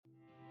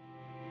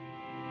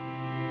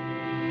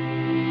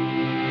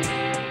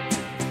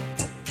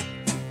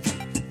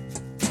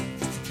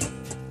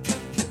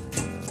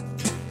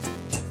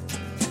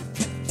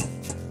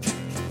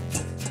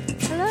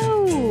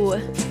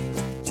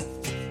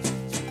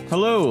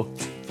Hello.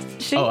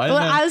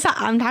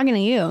 I'm talking to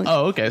you.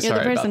 Oh, okay. You're Sorry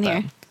the person about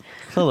here. that.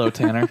 Hello,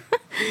 Tanner.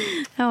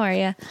 How are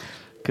you?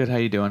 Good. How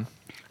you doing?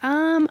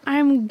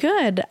 I'm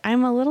good.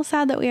 I'm a little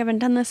sad that we haven't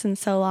done this in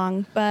so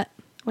long, but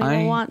we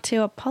don't want to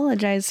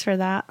apologize for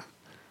that.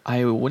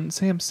 I wouldn't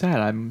say I'm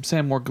sad. I'm saying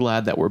I'm more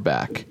glad that we're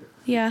back.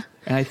 Yeah.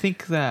 And I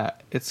think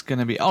that it's going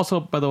to be...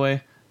 Also, by the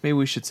way, maybe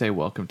we should say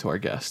welcome to our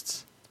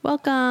guests.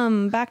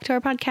 Welcome back to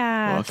our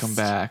podcast. Welcome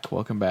back.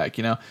 Welcome back.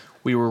 You know,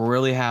 we were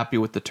really happy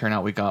with the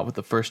turnout we got with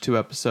the first 2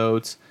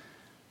 episodes.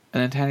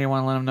 And then, Tanner, you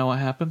want to let them know what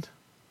happened?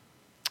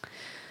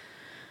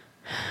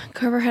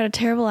 Carver had a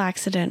terrible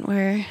accident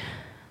where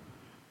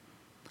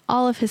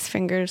all of his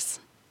fingers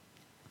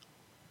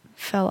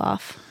fell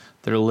off.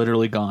 They're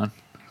literally gone.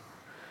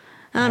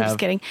 I'm just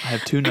kidding. I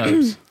have 2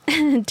 nubs.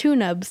 2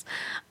 nubs.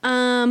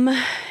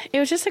 It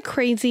was just a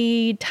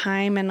crazy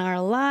time in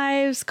our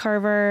lives.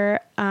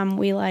 Carver,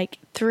 we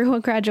threw a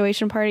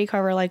graduation party.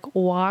 Carver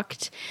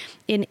walked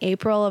in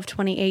April of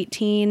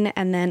 2018.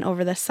 And then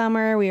over the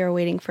summer, we were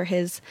waiting for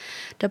his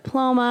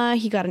diploma.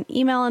 He got an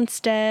email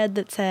instead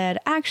that said,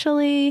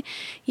 actually,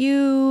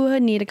 you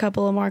need a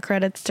couple of more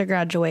credits to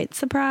graduate.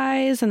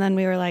 Surprise. And then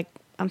we were like,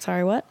 I'm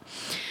sorry, what?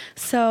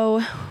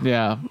 So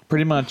yeah,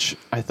 pretty much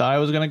I thought I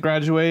was going to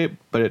graduate,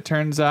 but it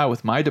turns out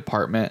with my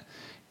department,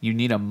 you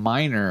need a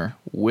minor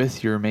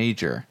with your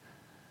major.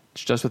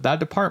 It's just with that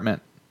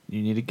department,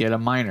 you need to get a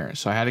minor.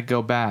 So I had to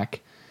go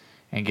back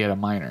and get a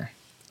minor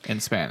in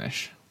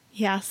Spanish.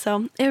 yeah,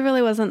 so it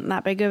really wasn't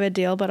that big of a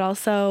deal, but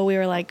also we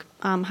were like,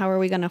 how are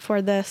we going to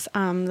afford this?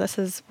 This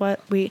is what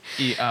we...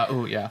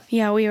 yeah.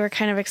 Yeah, we were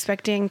kind of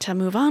expecting to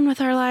move on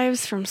with our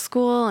lives from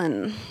school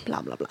and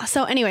blah, blah, blah.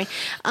 So anyway,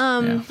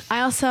 Yeah.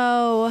 I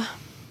also,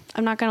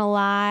 I'm not going to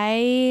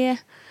lie,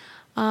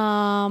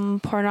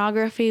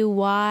 pornography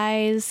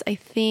wise, I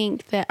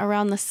think that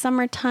around the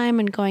summertime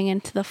and going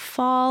into the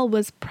fall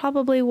was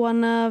probably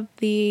one of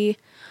the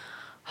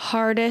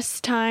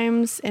hardest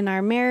times in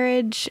our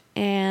marriage.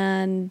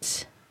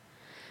 And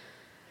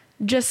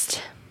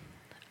just,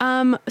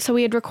 so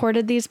we had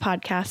recorded these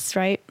podcasts,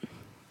 right?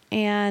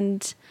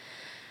 And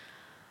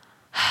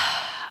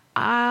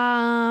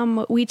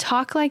we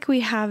talk like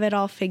we have it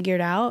all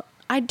figured out.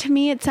 To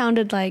me, it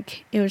sounded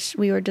like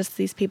we were just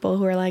these people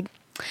who are like,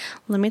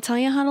 let me tell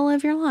you how to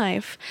live your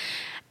life.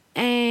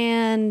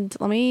 And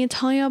let me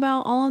tell you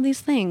about all of these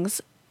things.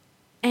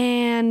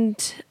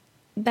 And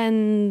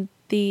then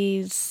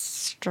these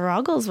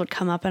struggles would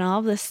come up and all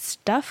of this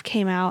stuff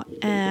came out.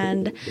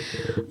 And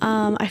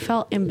I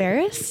felt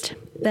embarrassed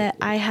that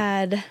we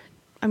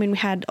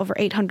had over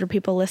 800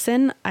 people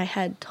listen. I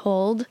had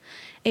told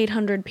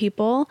 800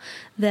 people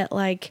that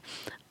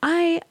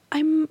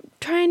I'm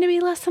trying to be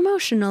less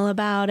emotional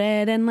about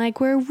it. And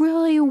we're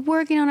really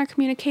working on our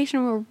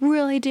communication. We're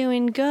really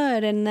doing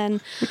good. And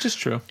then... Which is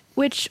true.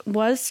 Which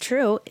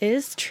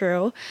is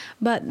true.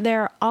 But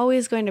there are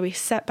always going to be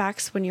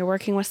setbacks when you're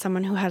working with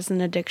someone who has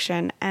an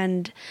addiction.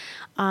 And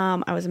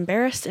I was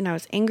embarrassed and I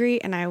was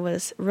angry and I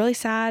was really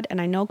sad. And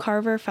I know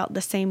Carver felt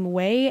the same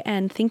way.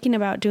 And thinking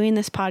about doing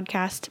this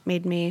podcast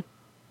made me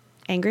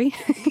angry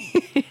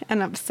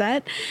and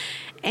upset.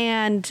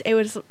 And it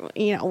was,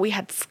 we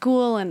had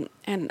school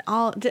and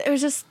all, it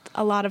was just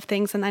a lot of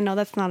things. And I know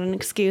that's not an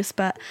excuse,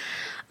 but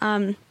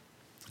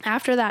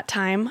after that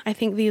time, I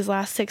think these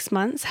last 6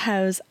 months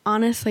has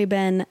honestly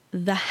been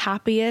the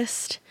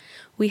happiest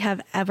we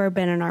have ever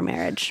been in our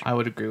marriage. I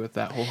would agree with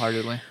that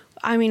wholeheartedly.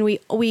 I mean,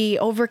 we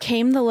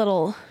overcame the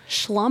little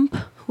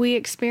schlump we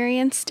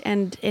experienced,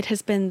 and it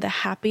has been the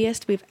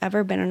happiest we've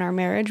ever been in our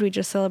marriage. We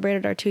just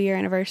celebrated our 2-year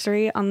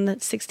anniversary on the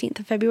 16th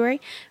of February.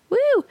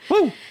 Woo!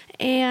 Woo!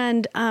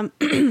 And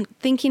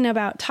talking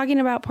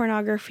about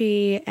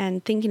pornography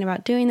and thinking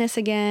about doing this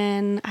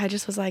again, I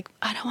just was like,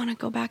 I don't want to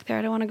go back there.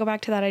 I don't want to go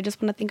back to that. I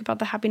just want to think about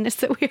the happiness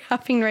that we're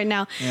having right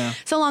now. Yeah.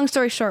 So long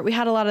story short, we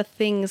had a lot of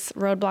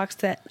roadblocks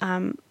that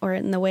were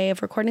in the way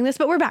of recording this,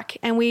 but we're back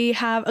and we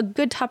have a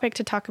good topic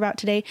to talk about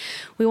today.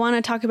 We want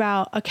to talk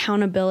about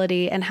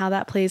accountability and how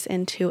that plays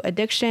into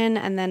addiction,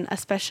 and then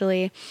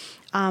especially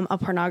a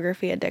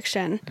pornography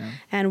addiction,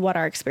 and what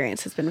our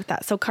experience has been with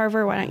that. So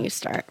Carver, why don't you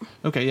start?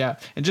 Okay, yeah.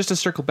 And just to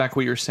circle back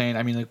what you were saying,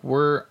 I mean,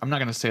 I'm not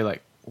going to say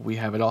we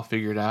have it all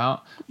figured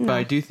out, but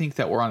I do think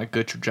that we're on a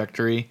good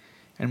trajectory.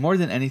 And more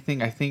than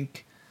anything, I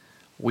think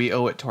we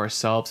owe it to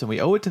ourselves and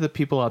we owe it to the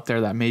people out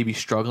there that may be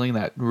struggling,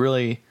 that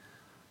really,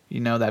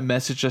 that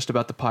messaged us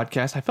about the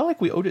podcast. I felt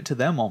like we owed it to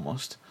them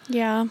almost.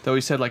 Yeah. That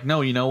we said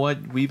no, you know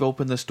what? We've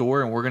opened this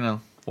door and we're going to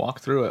walk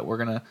through it. We're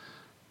going to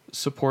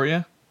support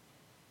you.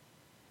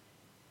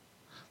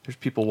 There's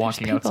people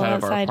walking outside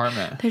of our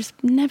apartment. There's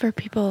never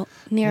people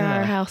near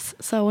our house.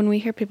 So when we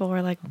hear people,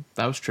 we're like...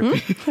 That was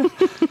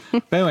trippy.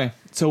 But anyway,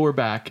 so we're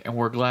back, and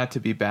we're glad to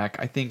be back.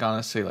 I think,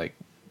 honestly, like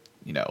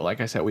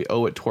I said, we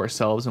owe it to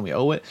ourselves, and we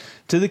owe it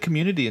to the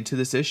community and to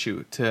this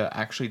issue to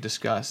actually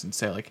discuss and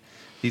say,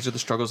 these are the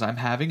struggles I'm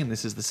having, and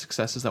this is the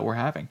successes that we're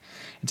having.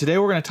 And today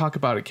we're going to talk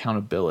about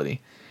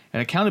accountability.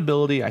 And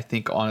accountability, I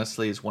think,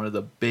 honestly, is one of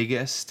the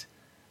biggest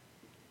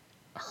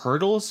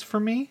hurdles for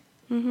me.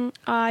 Mm-hmm.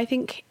 I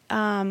think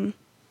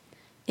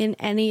in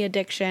any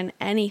addiction,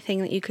 anything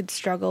that you could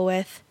struggle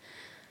with,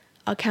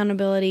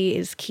 accountability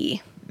is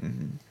key.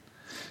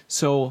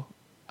 So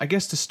I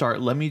guess to start,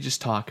 let me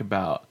just talk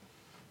about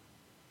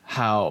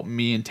how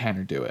me and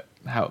Tanner do it,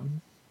 how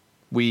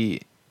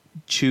we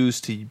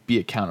choose to be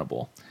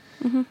accountable.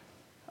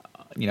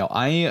 You know,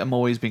 I am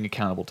always being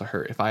accountable to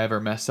her. If I ever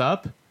mess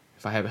up,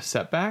 if I have a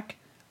setback,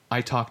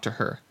 I talk to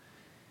her.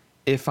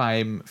 If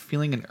I'm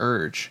feeling an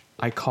urge,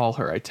 I call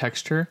her, I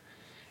text her,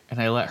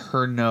 and I let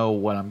her know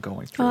what I'm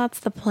going through. Well, that's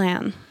the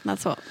plan.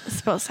 That's what's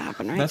supposed to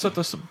happen, right? That's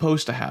what's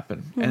supposed to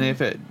happen. And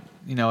if it,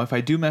 you know, if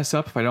I do mess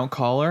up, if I don't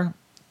call her,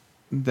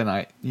 then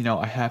I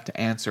have to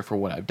answer for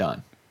what I've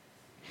done.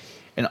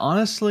 And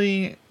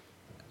honestly,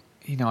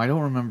 you know, I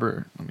don't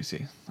remember. Let me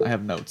see. I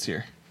have notes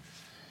here.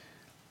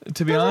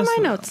 To be honest,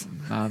 my notes.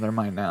 They're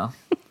mine now.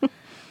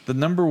 The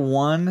number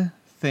one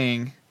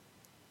thing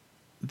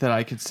that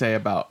I could say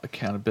about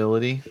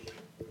accountability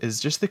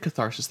is just the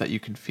catharsis that you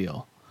can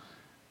feel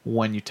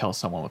when you tell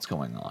someone what's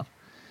going on.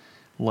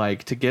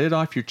 Like, to get it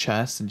off your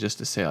chest and just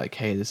to say, like,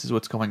 hey, this is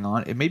what's going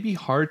on. It may be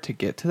hard to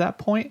get to that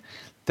point.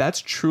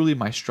 That's truly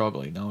my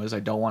struggle, you know, is I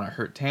don't want to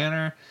hurt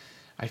Tanner.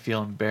 I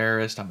feel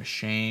embarrassed. I'm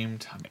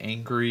ashamed. I'm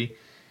angry.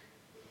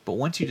 But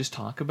once you just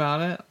talk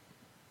about it,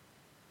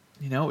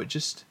 you know, it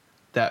just,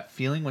 that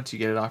feeling once you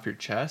get it off your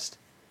chest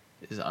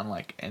is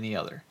unlike any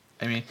other.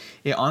 I mean,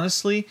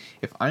 honestly,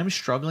 if I'm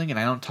struggling and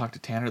I don't talk to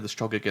Tanner, the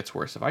struggle gets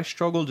worse. If I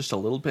struggle just a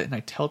little bit and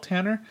I tell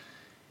Tanner,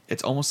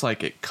 it's almost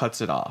like it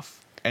cuts it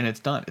off and it's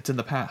done. It's in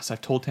the past.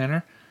 I've told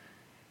Tanner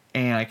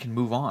and I can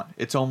move on.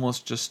 It's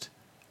almost just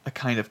a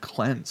kind of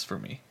cleanse for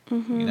me,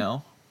 you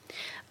know?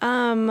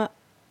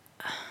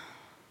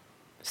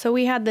 So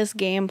we had this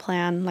game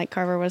plan, like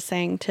Carver was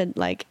saying, to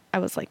like, I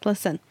was like,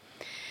 listen,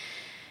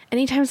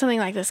 anytime something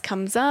like this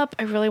comes up,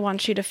 I really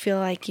want you to feel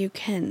like you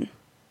can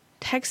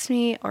text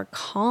me or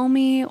call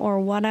me or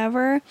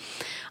whatever.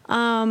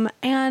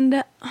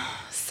 And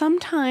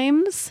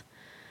sometimes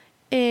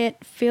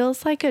it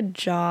feels like a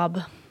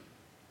job.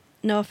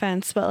 No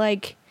offense, but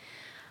like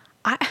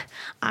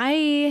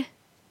I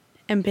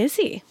am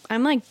busy.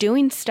 I'm like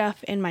doing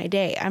stuff in my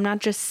day. I'm not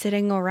just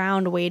sitting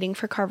around waiting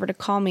for Carver to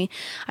call me.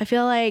 I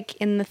feel like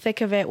in the thick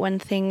of it,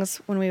 when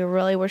we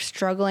really were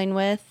struggling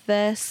with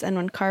this and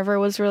when Carver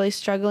was really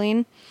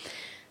struggling,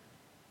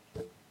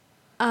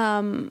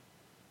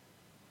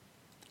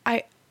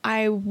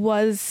 I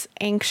was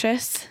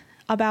anxious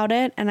about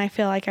it, and I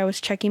feel like I was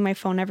checking my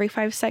phone every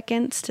 5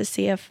 seconds to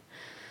see if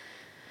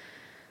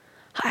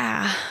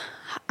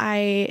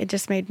it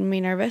just made me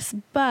nervous.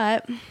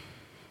 But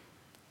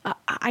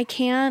I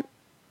can't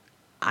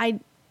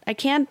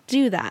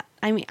do that.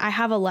 I mean, I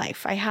have a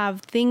life. I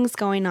have things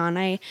going on.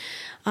 I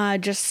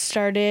just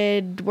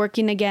started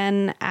working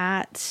again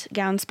at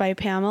Gowns by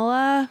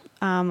Pamela,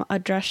 a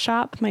dress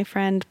shop. My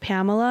friend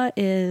Pamela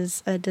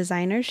is a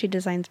designer. She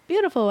designs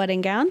beautiful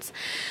wedding gowns.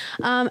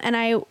 And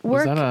I work.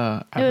 Was that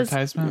a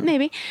advertisement?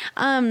 Maybe.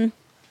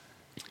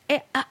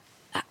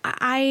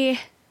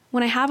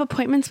 When I have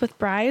appointments with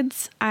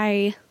brides,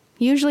 I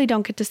usually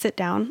don't get to sit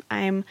down.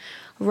 I'm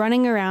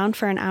running around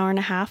for an hour and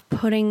a half,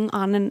 putting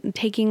on,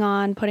 taking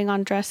on, putting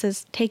on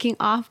dresses, taking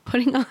off,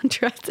 putting on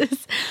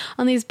dresses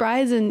on these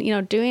brides, and, you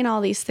know, doing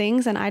all these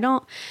things. And I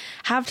don't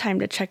have time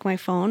to check my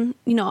phone,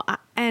 you know,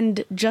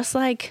 and just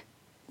like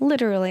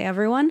literally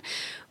everyone,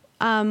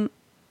 we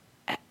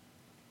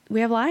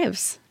have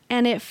lives,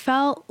 and it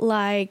felt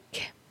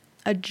like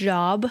a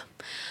job.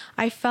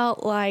 I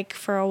felt like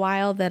for a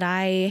while that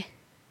I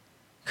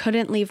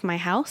couldn't leave my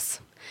house,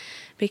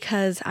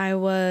 because I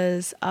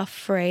was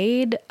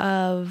afraid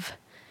of,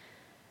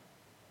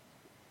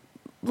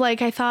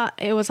 like, I thought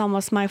it was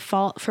almost my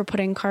fault for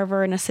putting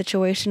Carver in a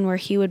situation where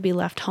he would be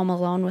left home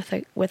alone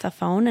with a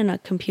phone and a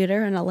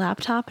computer and a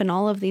laptop and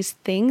all of these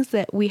things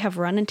that we have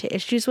run into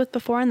issues with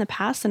before in the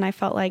past. And I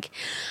felt like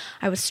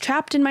I was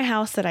trapped in my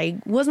house, that I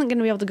wasn't going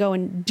to be able to go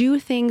and do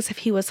things if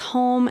he was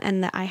home,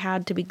 and that I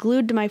had to be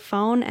glued to my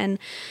phone. And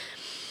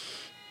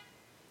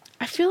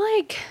I feel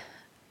like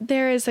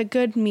there is a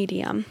good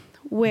medium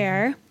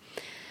where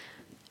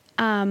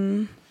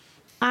I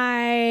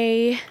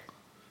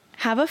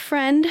have a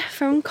friend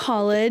from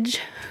college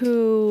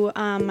who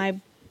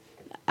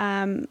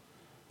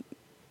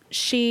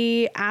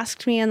she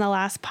asked me in the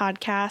last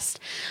podcast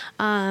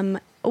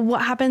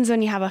what happens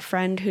when you have a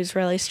friend who's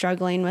really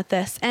struggling with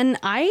this, and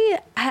I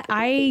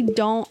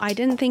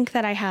didn't think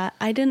that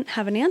I didn't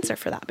have an answer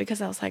for that,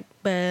 because I was like,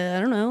 but I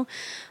don't know,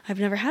 I've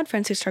never had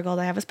friends who struggled.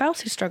 I have a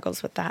spouse who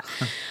struggles with that.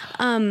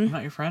 I'm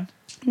not your friend?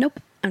 Nope.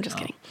 I'm just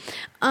kidding.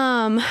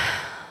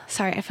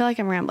 Sorry, I feel like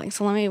I'm rambling,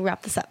 so let me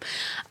wrap this up.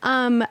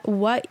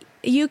 What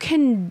you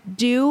can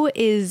do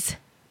is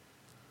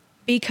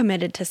be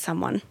committed to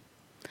someone,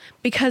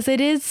 because it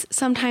is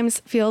sometimes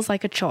feels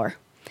like a chore.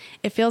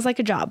 It feels like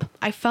a job.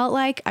 I felt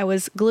like I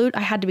was glued.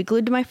 I had to be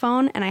glued to my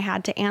phone, and I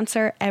had to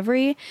answer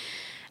every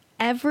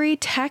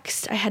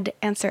text. I had to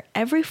answer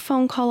every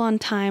phone call on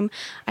time.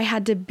 I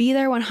had to be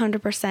there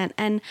 100%.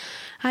 And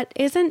that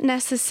isn't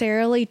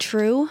necessarily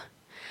true,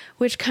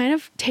 which kind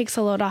of takes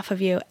a load off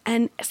of you.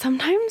 And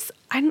sometimes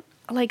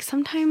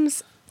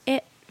sometimes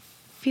it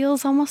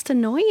feels almost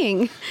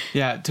annoying.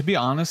 Yeah, to be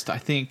honest, I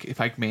think if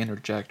I may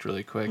interject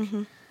really quick,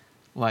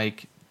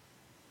 like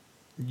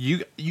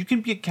you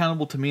can be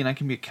accountable to me and I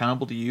can be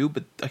accountable to you,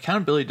 but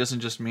accountability doesn't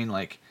just mean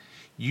like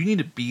you need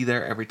to be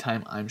there every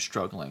time I'm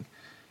struggling.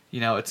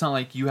 You know, it's not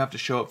like you have to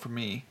show up for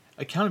me.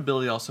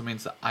 Accountability also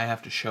means that I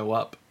have to show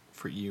up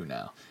for you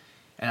now.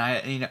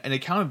 And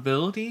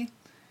accountability,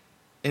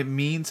 it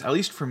means, at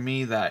least for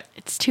me, that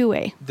It's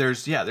two-way.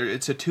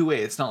 it's a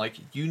two-way. It's not like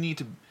you need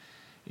to,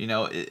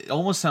 it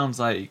almost sounds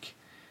like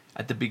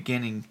at the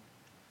beginning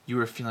you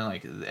were feeling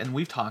like, and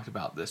we've talked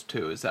about this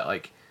too, is that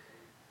like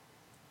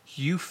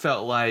you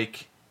felt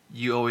like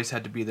you always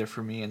had to be there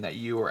for me and that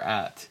you were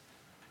at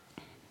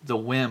the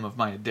whim of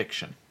my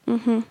addiction,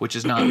 which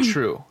is not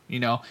true.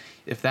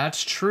 If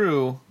that's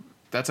true,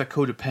 that's a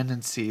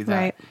codependency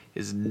that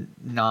is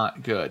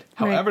not good.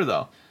 However,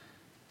 though,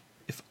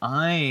 if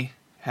I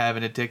have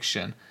an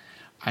addiction,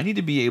 I need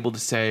to be able to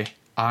say,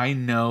 I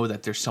know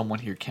that there's someone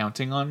here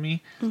counting on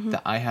me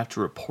that I have to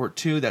report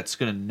to that's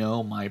going to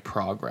know my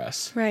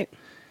progress. Right.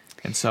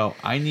 And so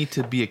I need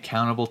to be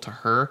accountable to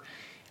her.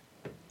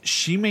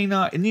 She may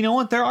not, and you know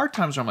what? There are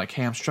times where I'm like,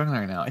 hey, I'm struggling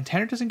right now. And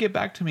Tanner doesn't get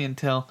back to me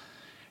until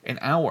an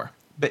hour.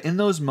 But in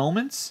those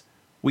moments,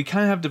 we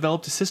kind of have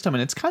developed a system,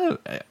 and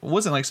it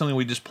wasn't like something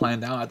we just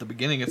planned out at the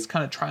beginning. It's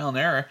kind of trial and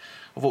error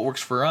of what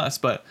works for us.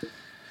 But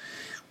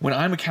when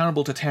I'm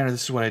accountable to Tanner,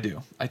 this is what I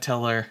do. I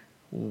tell her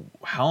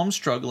how I'm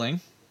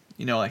struggling,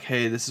 like,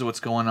 hey, this is what's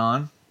going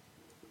on.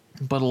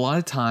 But a lot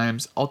of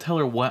times I'll tell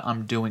her what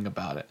I'm doing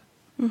about it,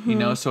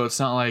 so it's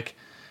not like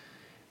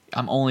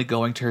I'm only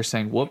going to her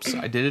saying, whoops,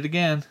 I did it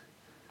again.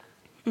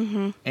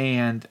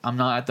 And I'm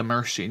not at the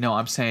mercy. No,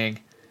 I'm saying,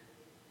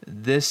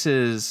 this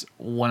is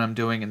what I'm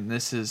doing, and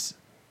this is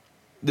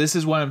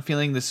what I'm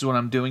feeling. This is what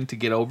I'm doing to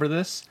get over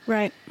this.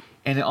 Right.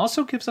 And it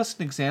also gives us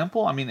an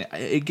example. I mean,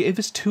 it gives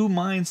us two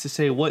minds to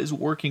say what is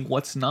working,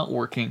 what's not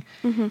working.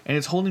 And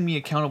it's holding me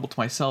accountable to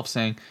myself,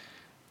 saying,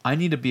 I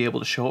need to be able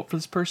to show up for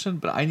this person,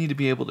 but I need to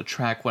be able to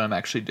track what I'm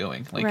actually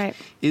doing. Like,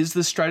 is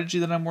the strategy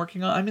that I'm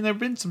working on? I mean, there have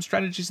been some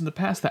strategies in the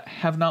past that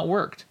have not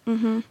worked.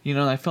 And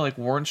I feel like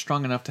weren't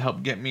strong enough to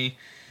help get me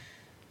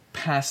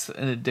past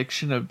an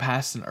addiction, or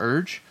past an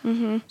urge.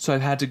 So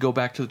I've had to go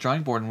back to the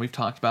drawing board, and we've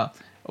talked about,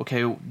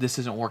 okay, this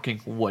isn't working.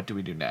 What do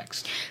we do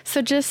next?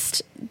 So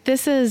this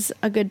is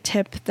a good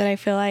tip that I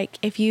feel like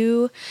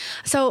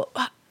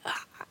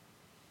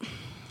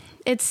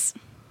it's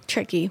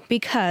tricky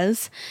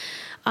because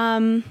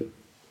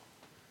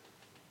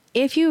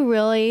if you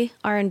really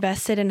are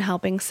invested in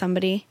helping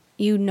somebody,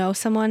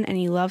 someone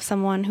and you love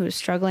someone who's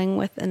struggling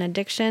with an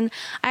addiction.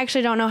 I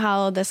actually don't know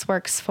how this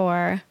works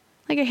for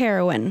like a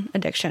heroin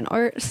addiction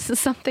or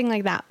something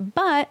like that.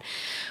 But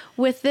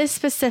with this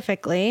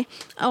specifically,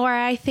 or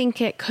I think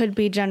it could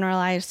be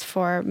generalized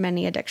for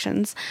many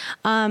addictions,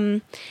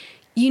 you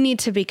need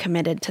to be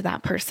committed to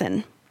that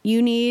person.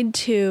 You need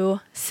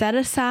to set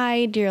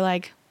aside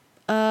your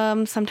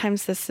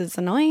sometimes this is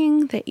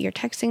annoying that you're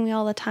texting me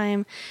all the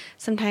time.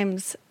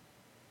 Sometimes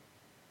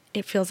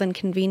it feels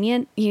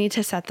inconvenient. You need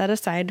to set that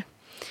aside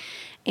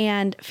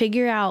and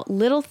figure out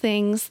little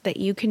things that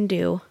you can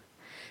do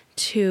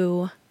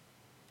to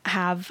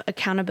have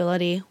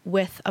accountability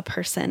with a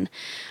person,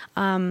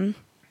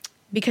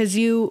 because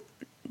you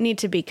need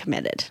to be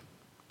committed.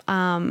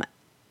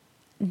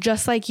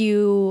 Just like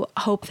you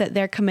hope that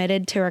they're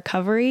committed to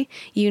recovery,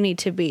 you need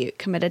to be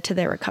committed to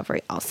their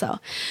recovery also.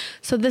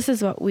 So this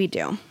is what we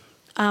do.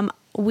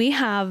 We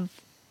have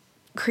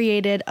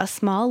created a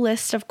small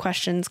list of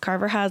questions.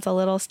 Carver has a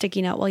little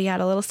sticky note. Well, he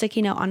had a little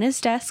sticky note on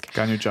his desk.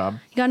 Got a new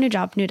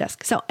job. New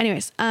desk. So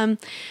anyways, a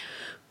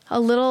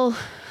little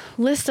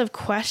list of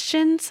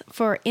questions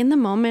for in the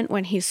moment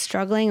when he's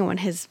struggling and when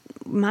his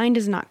mind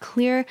is not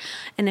clear.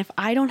 And if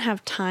I don't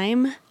have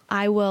time,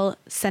 I will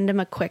send him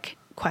a quick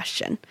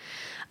question.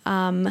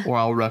 Or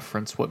I'll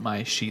reference what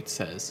my sheet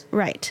says.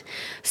 Right.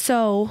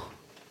 So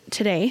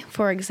today,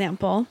 for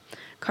example,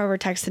 Carver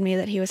texted me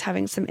that he was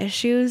having some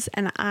issues,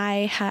 and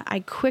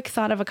I quick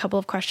thought of a couple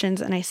of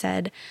questions, and I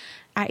said,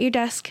 at your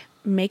desk,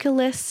 make a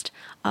list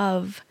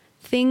of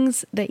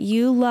things that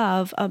you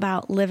love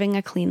about living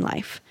a clean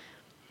life.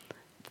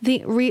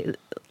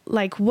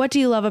 What do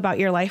you love about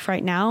your life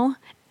right now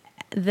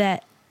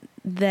that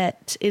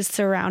is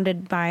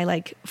surrounded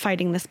by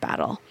fighting this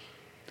battle?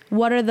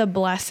 What are the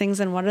blessings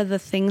and what are the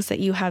things that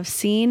you have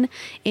seen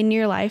in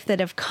your life that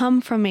have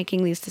come from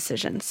making these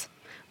decisions?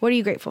 What are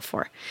you grateful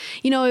for?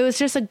 It was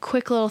just a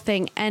quick little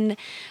thing. And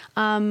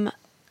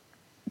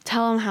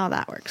tell them how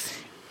that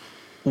works.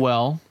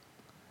 Well,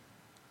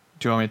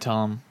 do you want me to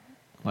tell them?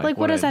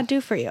 What does that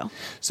do for you?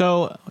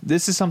 So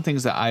this is some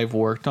things that I've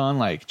worked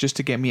on, just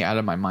to get me out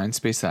of my mind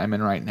space that I'm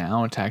in right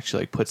now and to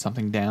actually put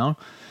something down,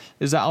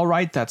 is that I'll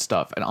write that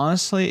stuff. And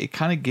honestly, it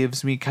kind of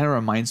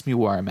reminds me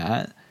where I'm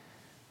at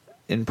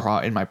in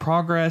my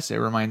progress. It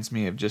reminds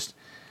me of just,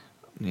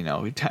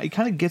 it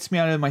kind of gets me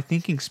out of my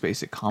thinking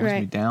space. It calms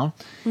me down.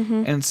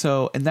 Mm-hmm.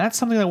 And that's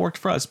something that worked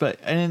for us. But,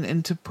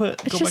 and to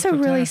put, it's just a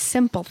really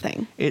simple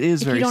thing. It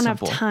is very simple. If you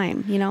don't have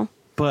time,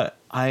 But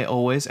I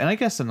always, and I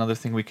guess another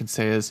thing we can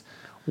say is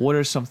what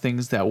are some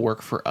things that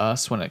work for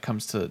us when it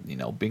comes to,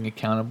 being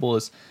accountable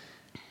is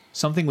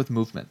something with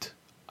movement.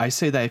 I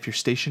say that if you're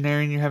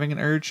stationary and you're having an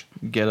urge,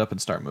 get up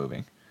and start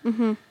moving.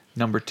 Mm-hmm.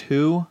 Number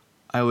 2,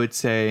 I would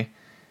say,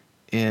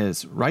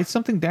 is write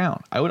something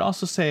down. I would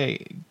also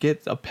say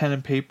get a pen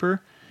and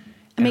paper.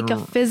 Make a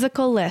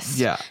physical list.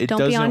 Yeah,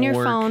 Don't be on your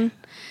phone.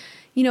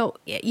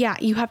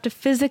 You have to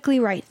physically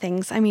write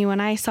things. I mean, when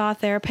I saw a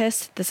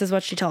therapist, this is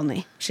what she told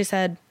me. She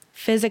said,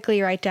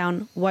 physically write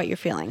down what you're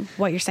feeling,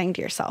 what you're saying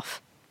to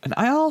yourself. And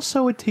I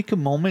also would take a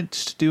moment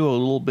to do a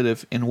little bit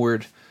of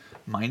inward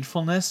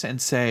mindfulness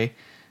and say,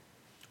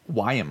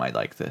 why am I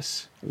like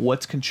this?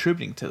 What's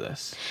contributing to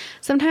this?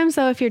 Sometimes,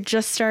 though, if you're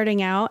just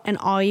starting out and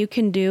all you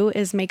can do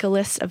is make a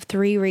list of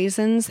 3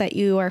 reasons that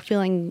you are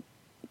feeling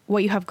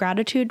what you have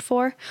gratitude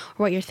for, or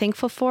what you're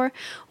thankful for,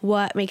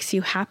 what makes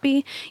you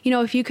happy.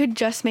 If you could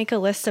just make a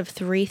list of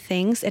 3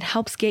 things, it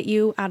helps get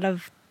you out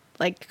of,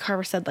 like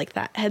Carver said, like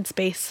that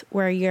headspace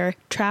where you're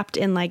trapped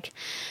in, like,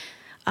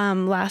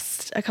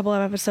 a couple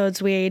of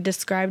episodes, we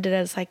described it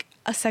as like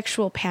a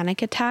sexual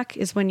panic attack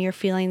is when you're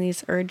feeling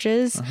these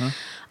urges.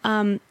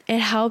 It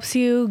helps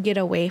you get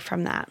away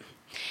from that.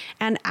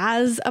 And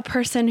as a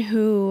person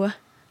who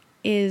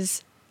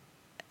is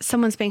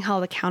someone's being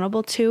held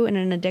accountable to in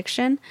an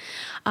addiction,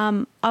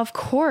 of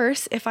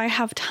course, if I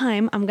have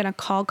time, I'm going to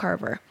call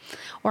Carver,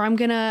 or I'm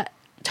going to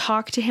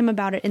talk to him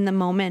about it in the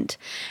moment.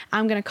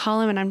 I'm going to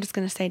call him and I'm just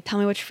going to say, tell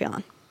me what you're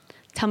feeling.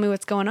 Tell me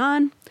what's going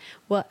on.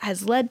 What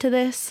has led to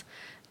this?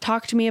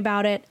 Talk to me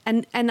about it.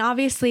 And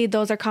obviously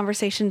those are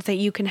conversations that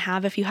you can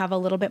have if you have a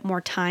little bit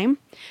more time,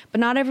 but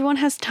not everyone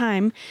has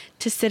time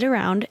to sit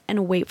around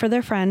and wait for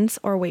their friends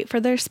or wait for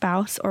their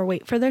spouse or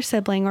wait for their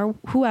sibling or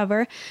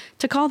whoever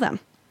to call them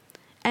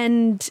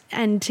and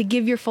to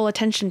give your full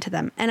attention to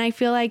them. And I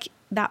feel like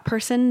that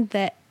person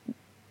that,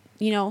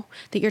 that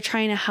you're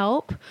trying to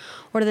help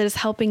or that is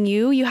helping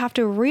you, you have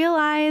to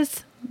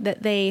realize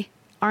that they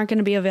aren't going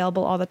to be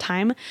available all the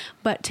time,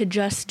 but to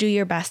just do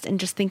your best and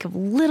just think of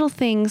little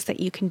things that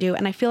you can do.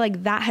 And I feel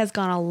like that has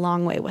gone a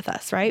long way with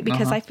us, right?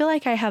 Because I feel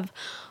like I have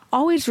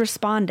always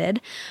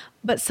responded,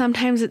 but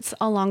sometimes it's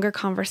a longer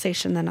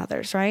conversation than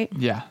others, right?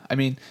 Yeah. I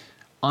mean,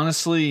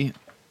 honestly,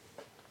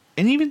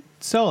 and even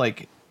so,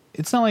 like,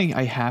 it's not like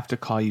I have to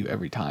call you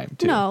every time,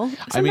 too. No.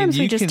 Sometimes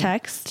we just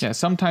text. Yeah,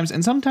 sometimes.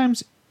 And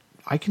sometimes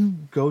I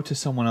can go to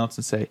someone else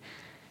and say,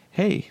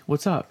 hey,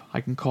 what's up? I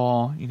can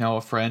call,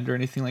 a friend or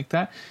anything like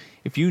that.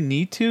 If you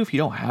need to, if you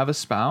don't have a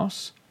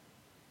spouse,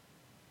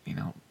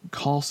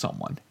 call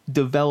someone.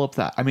 Develop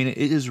that. I mean, it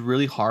is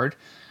really hard.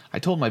 I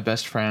told my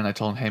best friend,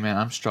 hey, man,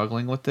 I'm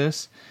struggling with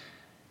this.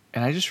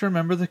 And I just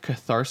remember the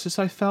catharsis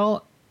I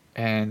felt.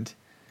 And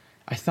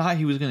I thought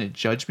he was going to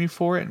judge me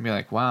for it and be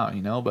like, wow,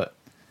 but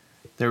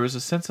there was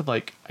a sense of,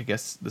 like, I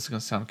guess this is going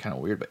to sound kind of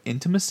weird, but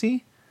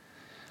intimacy.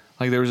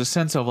 Like, there was a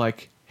sense of,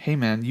 like, hey,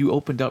 man, you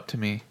opened up to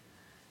me.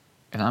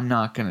 And I'm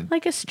not going to...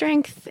 Like a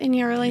strength in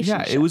your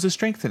relationship. Yeah, it was a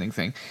strengthening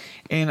thing.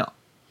 And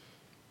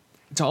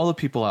to all the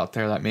people out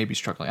there that may be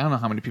struggling, I don't know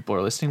how many people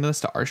are listening to this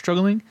that are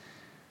struggling.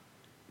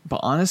 But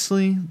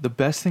honestly, the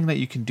best thing that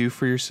you can do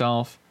for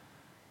yourself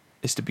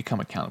is to become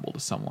accountable to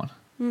someone.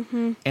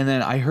 Mm-hmm. And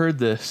then I heard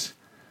this.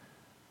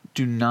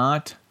 Do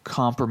not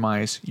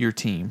compromise your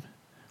team.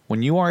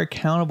 When you are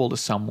accountable to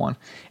someone,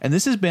 and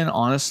this has been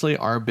honestly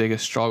our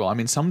biggest struggle. I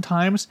mean,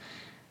 sometimes...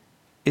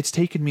 it's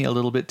taken me a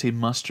little bit to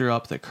muster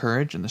up the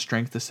courage and the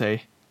strength to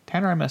say,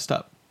 Tanner, I messed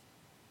up.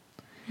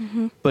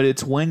 Mm-hmm. But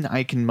it's when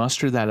I can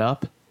muster that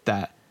up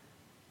that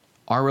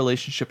our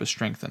relationship is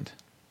strengthened.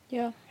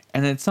 Yeah.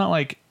 And it's not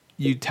like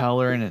you tell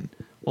her, and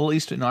well, at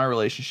least in our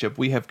relationship,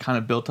 we have kind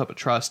of built up a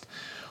trust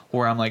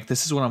where I'm like,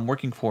 this is what I'm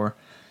working for.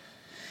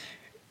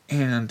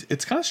 And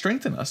it's kind of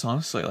strengthened us,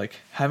 honestly. Like,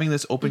 having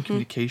this open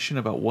communication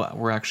about what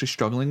we're actually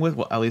struggling with,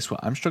 well, at least what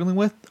I'm struggling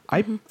with,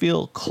 I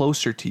feel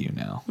closer to you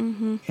now.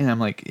 Mm-hmm. And I'm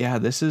like, yeah,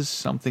 this is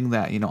something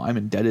that, I'm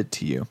indebted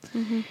to you.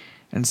 Mm-hmm.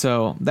 And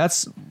so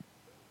that's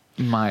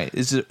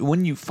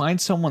when you find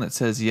someone that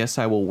says, yes,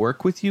 I will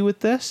work with you with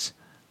this,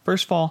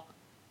 first of all,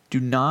 do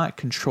not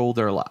control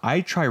their life.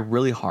 I try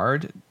really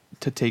hard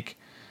to take,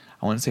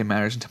 I wouldn't say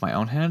matters into my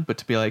own hand, but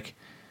to be like,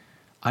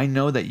 I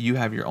know that you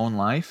have your own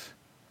life.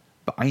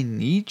 But I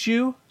need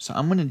you, so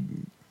I'm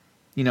going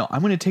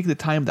to take the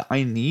time that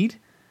I need,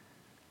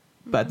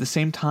 but at the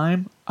same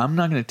time, I'm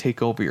not going to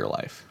take over your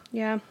life.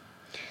 Yeah.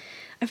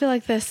 I feel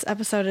like this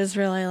episode is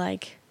really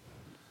like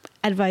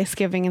advice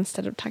giving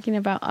instead of talking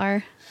about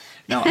our...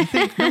 No,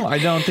 I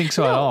don't think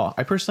so at all.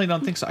 I personally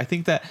don't think so. I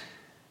think that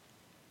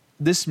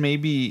this may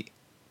be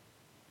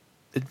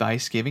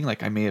advice giving,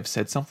 like I may have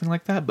said something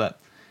like that, but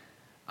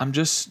I'm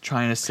just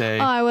trying to say...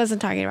 Oh, I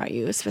wasn't talking about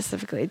you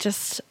specifically,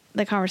 just...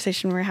 the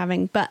conversation we're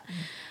having, but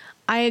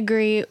I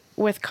agree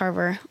with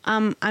Carver.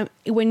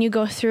 When you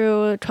go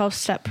through a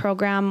 12-step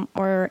program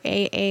or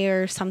AA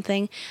or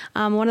something,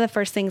 one of the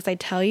first things I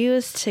tell you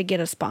is to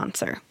get a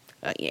sponsor,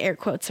 air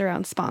quotes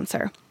around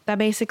sponsor. That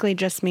basically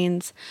just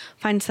means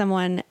find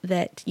someone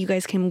that you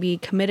guys can be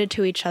committed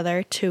to each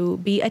other, to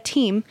be a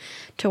team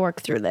to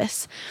work through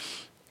this.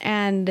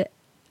 And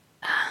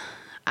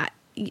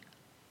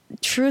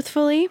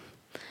truthfully,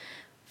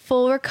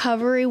 full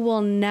recovery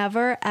will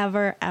never,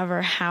 ever,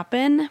 ever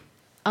happen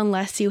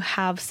unless you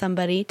have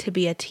somebody to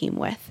be a team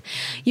with.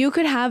 You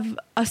could have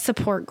a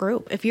support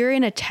group. If you're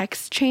in a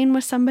text chain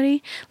with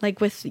somebody, like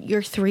with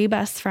your 3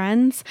 best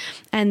friends,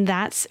 and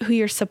that's who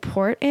your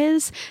support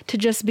is, to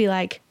just be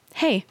like,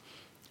 hey,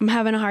 I'm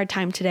having a hard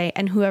time today.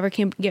 And whoever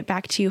can get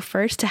back to you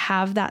first, to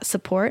have that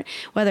support,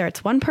 whether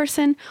it's one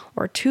person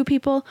or 2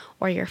 people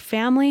or your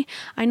family.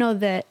 I know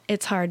that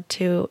it's hard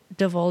to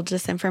divulge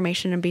this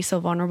information and be so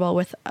vulnerable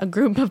with a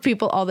group of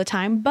people all the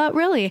time, but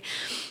really,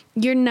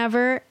 you're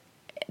never...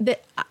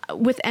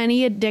 with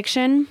any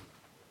addiction,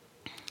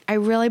 I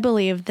really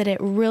believe that it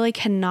really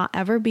cannot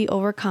ever be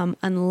overcome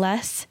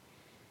unless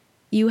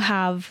you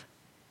have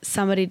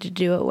somebody to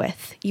do it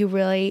with.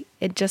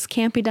 It just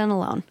can't be done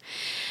alone.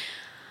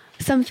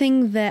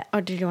 Something that,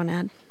 did you want to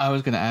add? I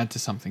was going to add to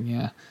something,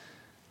 yeah.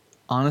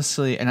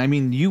 Honestly, and I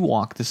mean, you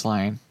walk this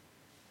line,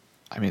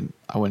 I mean,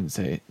 I wouldn't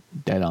say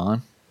dead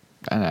on,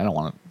 and I don't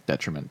want to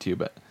detriment to you,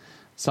 but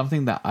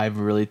something that I've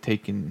really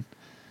taken,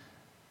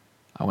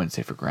 I wouldn't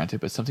say for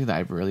granted, but something that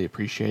I've really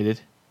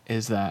appreciated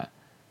is that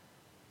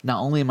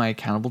not only am I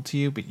accountable to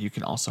you, but you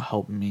can also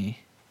help me,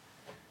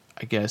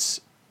 I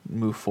guess,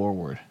 move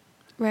forward.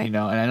 Right. You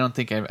know, and I don't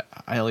think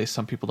at least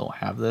some people don't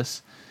have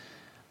this,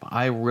 but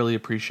I really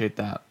appreciate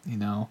that, you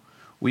know.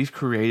 We've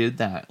created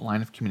that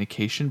line of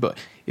communication, but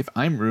if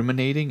I'm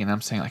ruminating and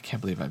I'm saying, I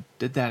can't believe I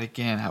did that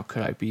again, how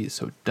could I be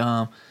so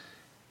dumb?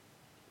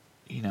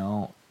 You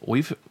know,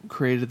 we've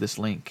created this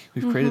link.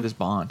 We've created this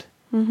bond.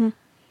 Mm-hmm.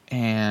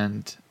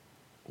 And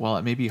while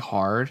it may be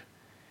hard,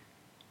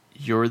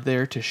 you're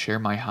there to share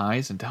my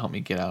highs and to help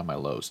me get out of my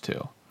lows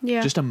too.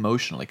 Yeah. Just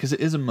emotionally, because it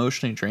is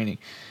emotionally draining.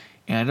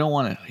 And I don't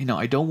want to, you know,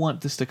 I don't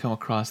want this to come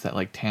across that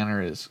like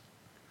Tanner is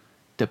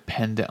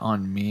dependent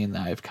on me and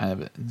that I've kind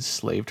of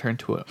enslaved her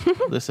into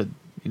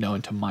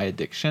into my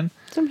addiction.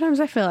 Sometimes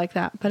I feel like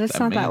that, but it's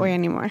not that way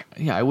anymore.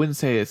 Yeah, I wouldn't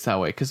say it's that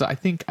way, because I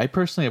think I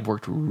personally have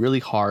worked really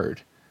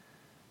hard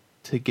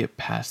to get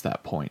past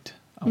that point.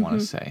 I want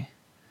to say,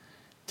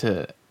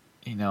 to,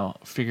 you know,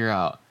 figure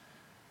out,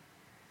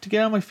 to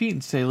get on my feet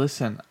and say,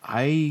 listen,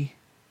 I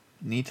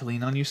need to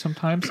lean on you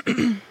sometimes,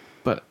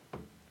 but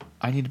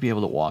I need to be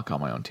able to walk on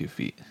my own 2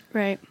 feet.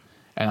 Right.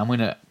 And I'm going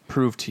to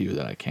prove to you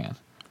that I can.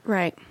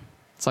 Right.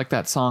 It's like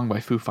that song by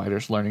Foo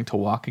Fighters, Learning to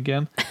Walk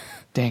Again.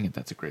 Dang it,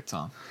 that's a great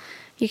song.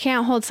 You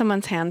can't hold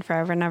someone's hand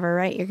forever and ever,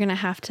 right? You're going to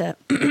have to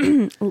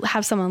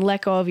have someone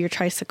let go of your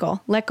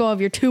tricycle, let go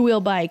of your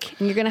 2-wheel bike,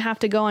 and you're going to have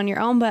to go on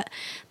your own. But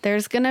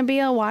there's going to be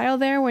a while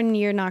there when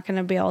you're not going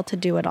to be able to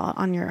do it all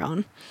on your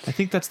own. I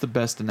think that's the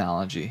best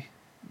analogy.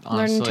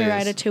 Honestly, learning to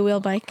ride a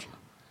 2-wheel bike?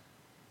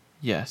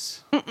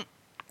 Yes.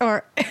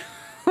 Or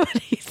what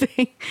do you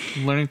think?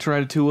 Learning to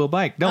ride a 2-wheel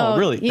bike. No,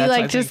 really.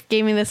 You just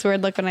gave me this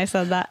weird look when I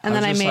said that. And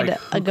then I made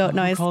a goat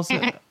noise.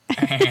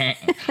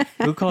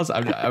 Who calls?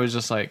 I was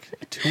just like,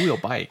 a 2-wheel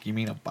bike. You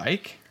mean a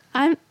bike?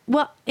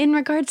 Well, in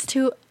regards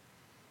to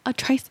a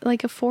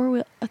like a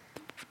 4-wheel,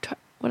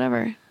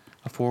 whatever.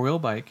 A 4-wheel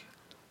bike.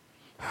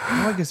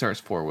 Well, I guess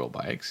there's 4-wheel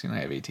bikes. You know, I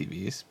have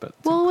ATVs, but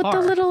it's well, a with car.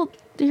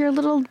 your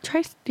little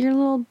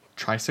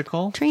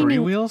tricycle, training, 3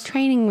 wheels,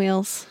 training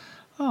wheels.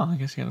 Oh, I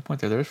guess you got a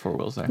point there. There's 4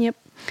 wheels there. Yep.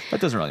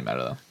 That doesn't really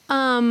matter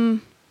though.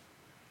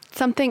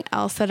 Something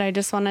else that I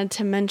just wanted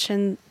to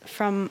mention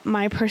from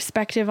my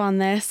perspective on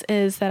this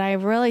is that I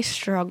really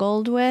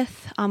struggled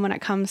with when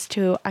it comes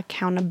to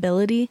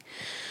accountability.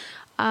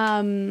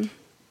 I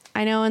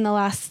know in the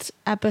last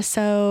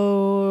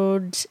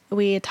episode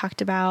we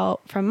talked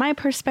about from my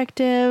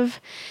perspective,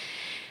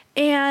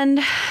 and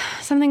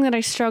something that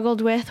I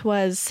struggled with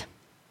was,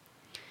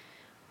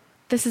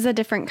 this is a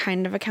different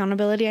kind of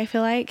accountability, I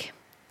feel like.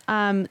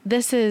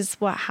 This is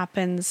what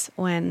happens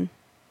when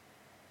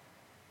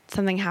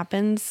something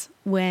happens,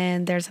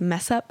 when there's a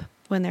mess up,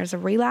 when there's a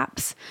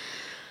relapse.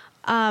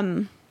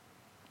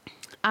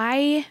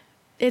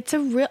 It's a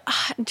real,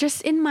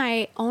 just in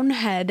my own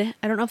head,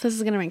 I don't know if this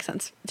is going to make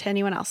sense to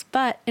anyone else,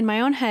 but in my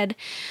own head,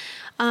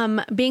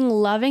 being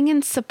loving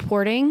and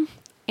supporting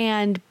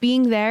and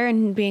being there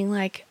and being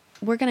like,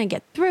 we're going to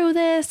get through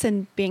this,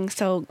 and being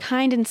so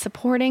kind and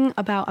supporting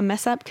about a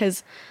mess up,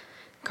 because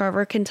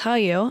Carver can tell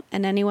you,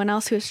 and anyone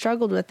else who has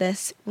struggled with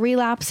this,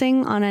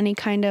 relapsing on any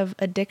kind of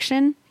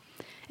addiction,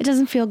 it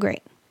doesn't feel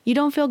great. You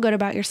don't feel good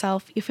about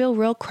yourself. You feel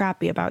real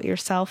crappy about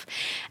yourself.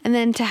 And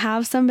then to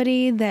have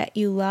somebody that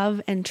you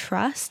love and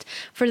trust,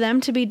 for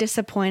them to be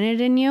disappointed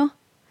in you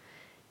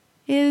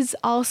is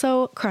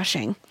also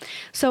crushing.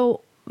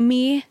 So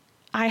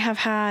I have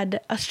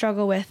had a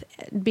struggle with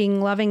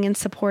being loving and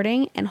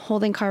supporting and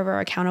holding Carver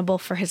accountable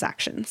for his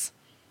actions.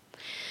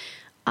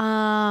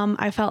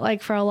 I felt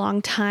like for a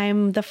long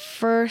time, the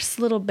first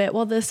little bit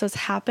while this was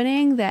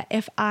happening, that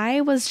if I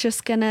was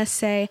just going to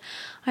say,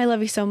 I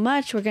love you so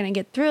much, we're going to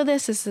get through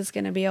this, this is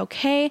going to be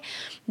okay,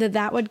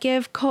 that would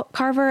give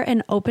Carver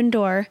an open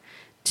door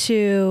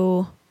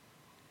to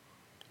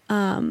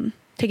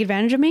take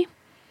advantage of me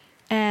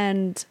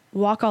and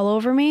walk all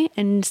over me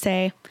and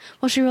say,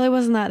 well, she really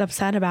wasn't that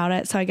upset about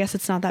it, so I guess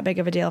it's not that big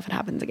of a deal if it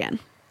happens again.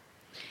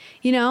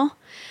 You know?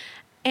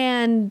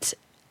 And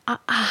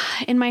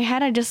in my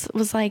head, I just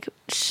was like,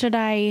 should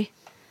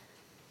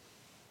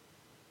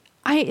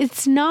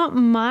it's not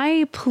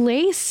my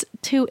place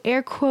to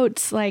air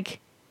quotes, like,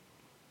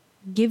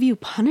 give you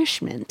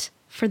punishment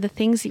for the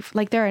things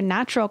like, there are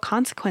natural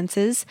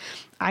consequences.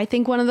 I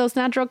think one of those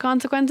natural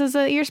consequences is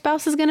that your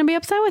spouse is going to be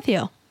upset with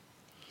you.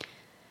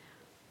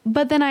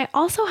 But then I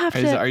also have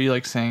to. Are you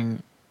like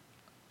saying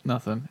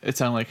nothing? It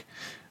sounded like.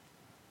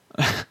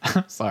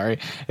 I'm sorry.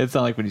 It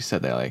sounded like when you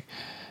said that, like,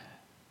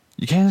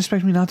 you can't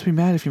expect me not to be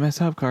mad if you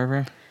mess up,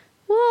 Carver.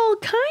 Well,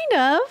 kind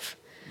of.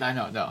 I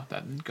know. No,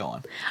 go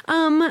on.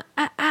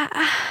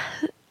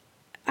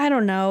 I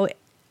don't know.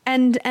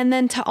 And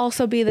then to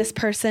also be this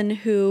person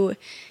who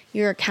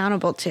you're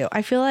accountable to.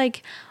 I feel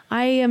like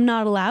I am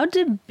not allowed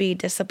to be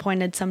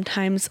disappointed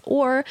sometimes,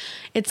 or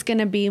it's going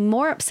to be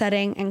more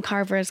upsetting and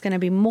Carver is going to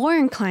be more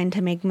inclined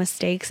to make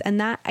mistakes. And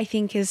that, I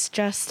think, is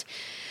just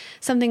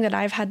something that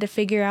I've had to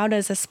figure out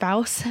as a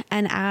spouse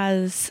and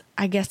as,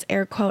 I guess,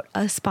 air quote,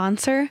 a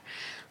sponsor,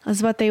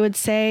 is what they would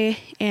say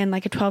in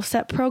like a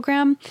 12-step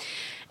program.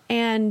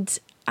 And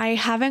I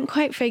haven't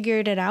quite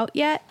figured it out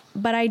yet,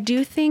 but I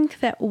do think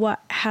that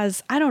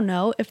I don't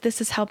know if this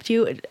has helped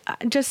you.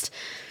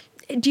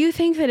 Do you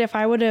think that if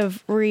I would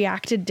have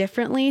reacted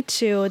differently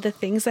to the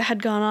things that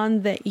had gone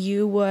on, that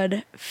you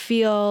would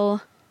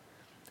feel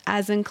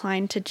as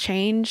inclined to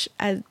change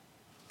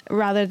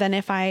rather than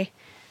if I,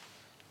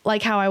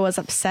 like how I was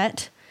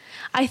upset?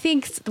 I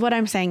think what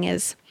I'm saying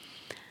is,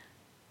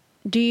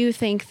 do you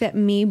think that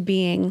me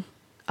being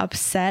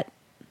upset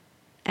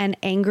and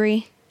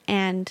angry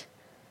and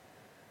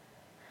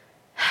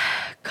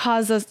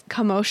causes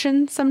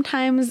commotion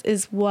sometimes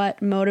is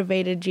what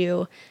motivated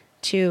you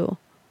to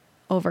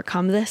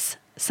overcome this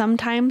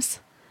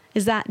sometimes?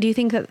 Do you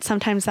think that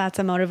sometimes that's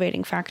a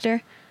motivating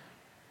factor?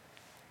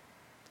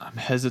 I'm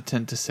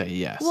hesitant to say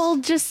yes. Well,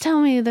 just tell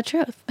me the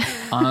truth.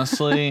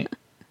 Honestly,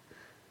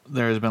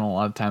 there's been a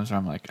lot of times where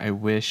I'm like, I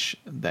wish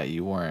that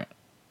you weren't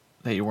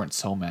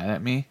so mad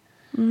at me.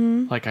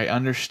 Mm-hmm. Like, I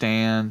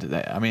understand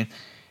that. I mean,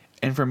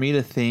 and for me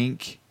to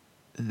think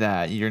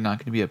that you're not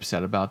going to be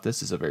upset about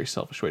this is a very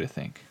selfish way to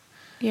think.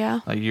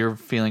 Yeah. Like, your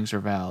feelings are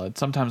valid.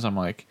 Sometimes I'm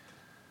like,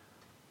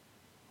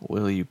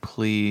 will you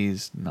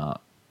please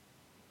not,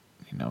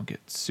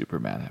 get super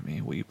mad at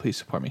me? Will you please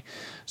support me?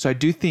 So I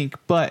do think,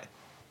 but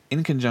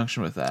in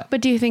conjunction with that.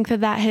 But do you think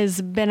that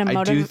has been a motivator?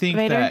 I do think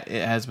that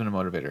it has been a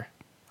motivator.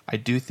 I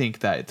do think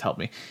that it's helped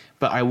me.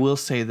 But I will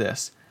say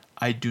this.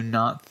 I do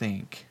not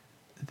think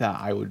that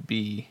I would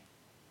be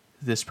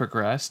this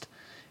progressed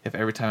if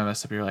every time I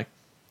mess up, you're like,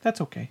 that's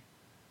okay.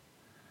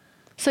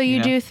 So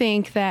you do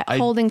think that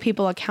holding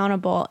people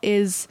accountable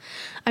is,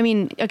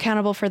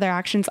 accountable for their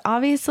actions.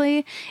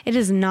 Obviously, it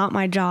is not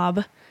my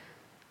job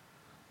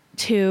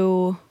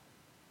to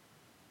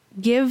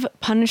give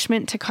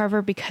punishment to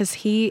Carver because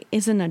he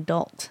is an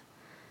adult.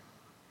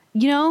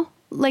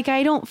 Like,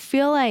 I don't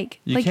feel like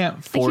you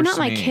can't force you're not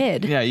me. My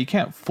kid. Yeah, you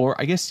can't force.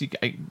 I guess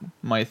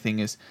my thing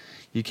is,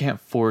 you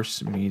can't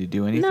force me to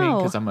do anything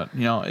because I'm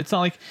it's not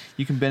like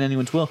you can bend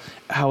anyone's will.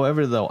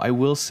 However, though, I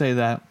will say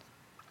that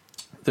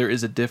there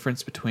is a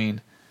difference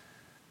between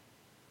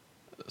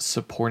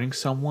supporting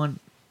someone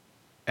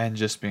and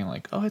just being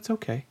like, oh, it's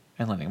okay,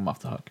 and letting them off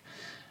the hook.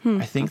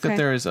 I think that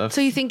there is a...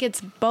 So you think it's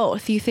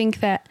both? You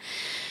think that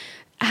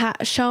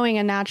showing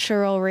a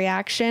natural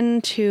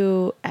reaction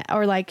to,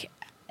 or like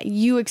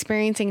you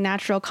experiencing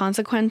natural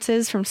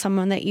consequences from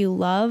someone that you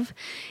love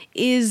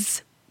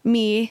is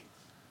me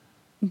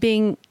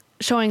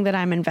showing that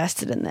I'm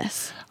invested in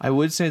this? I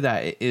would say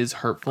that it is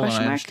hurtful, and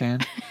I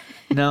understand.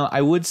 No,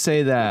 I would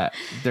say that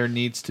there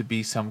needs to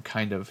be some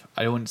kind of,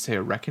 I wouldn't say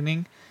a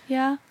reckoning.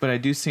 Yeah. But I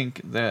do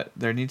think that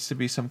there needs to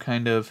be some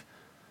kind of,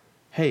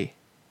 hey,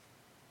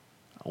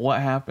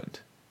 what happened?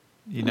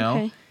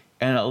 Okay.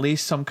 And at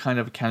least some kind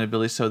of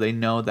accountability so they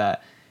know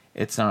that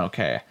it's not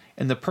okay.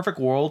 In the perfect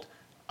world,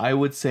 I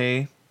would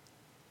say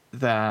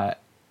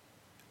that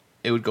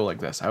it would go like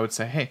this. I would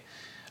say, hey,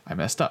 I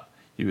messed up.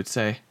 You would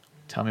say,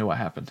 tell me what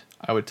happened.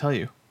 I would tell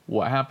you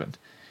what happened.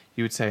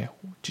 You would say,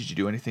 did you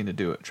do anything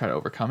to try to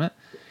overcome it?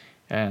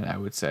 And I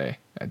would say,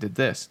 I did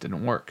this,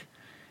 didn't work.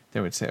 They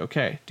would say,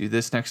 okay, do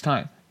this next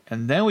time.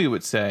 And then we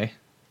would say,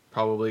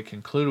 probably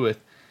conclude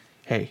with,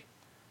 hey,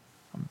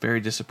 I'm very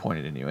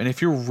disappointed in you. And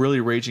if you're really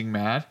raging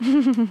mad,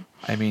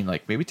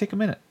 maybe take a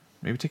minute.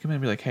 Maybe take a minute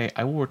and be like, hey,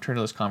 I will return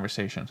to this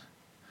conversation.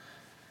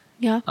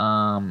 Yeah.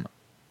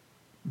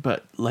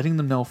 But letting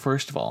them know,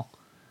 first of all,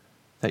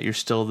 that you're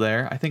still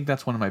there. I think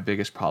that's one of my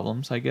biggest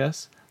problems, I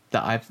guess,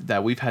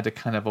 that we've had to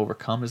kind of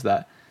overcome, is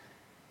that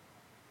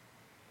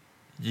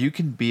you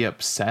can be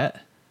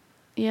upset.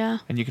 Yeah.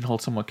 And you can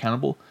hold someone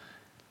accountable,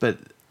 but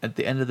at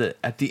the end of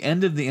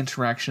the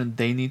interaction,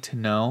 they need to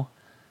know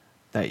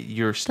that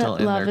you're still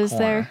in their corner.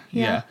 There.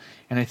 Yeah.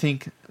 And I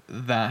think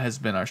that has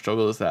been our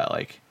struggle, is that,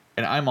 like,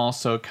 and I'm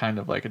also kind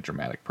of like a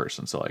dramatic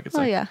person, so like it's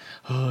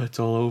oh, it's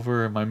all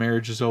over, my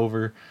marriage is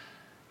over,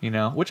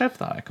 which I've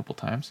thought a couple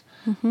times.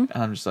 Mm-hmm. And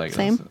I'm just like,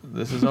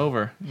 this is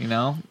over,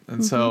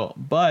 And so,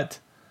 but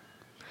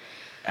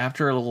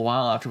after a little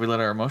while, after we let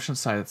our emotions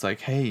slide, it's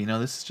like, hey, you know,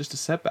 this is just a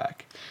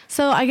setback.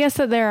 So I guess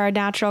that there are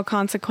natural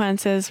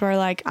consequences where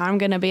like I'm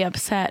going to be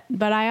upset,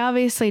 but I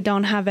obviously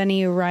don't have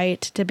any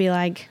right to be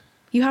like,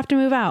 you have to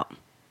move out.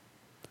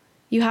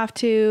 You have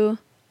to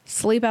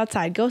sleep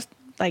outside. Go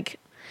like,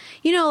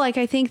 you know, like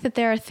I think that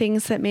there are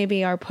things that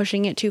maybe are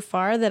pushing it too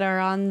far that are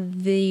on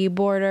the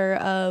border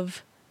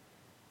of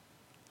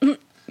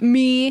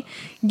me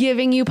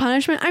giving you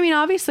punishment. I mean,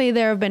 obviously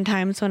there have been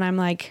times when I'm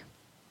like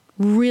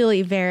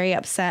really very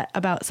upset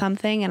about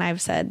something and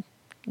I've said,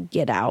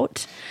 get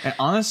out. And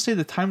honestly,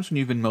 the times when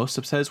you've been most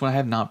upset is when I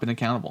have not been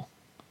accountable.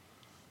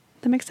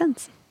 That makes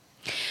sense.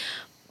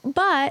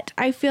 But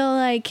I feel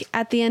like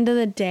at the end of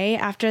the day,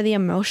 after the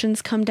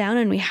emotions come down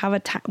and we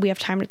have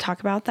time to talk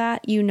about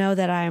that, you know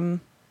that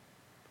I'm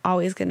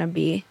always going to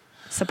be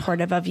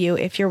supportive of you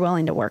if you're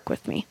willing to work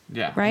with me.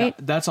 Yeah. Right?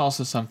 That's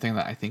also something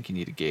that I think you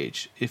need to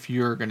gauge. If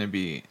you are going to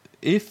be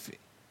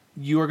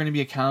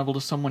accountable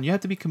to someone, you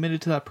have to be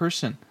committed to that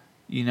person,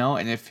 you know?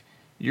 And if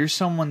you're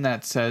someone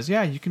that says,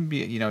 yeah, you can be,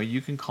 you know,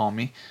 you can call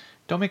me,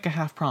 don't make a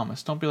half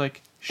promise. Don't be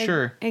like,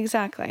 sure.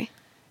 Exactly.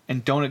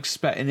 And don't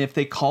expect, and if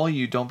they call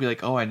you, don't be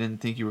like, oh, I didn't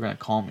think you were going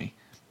to call me.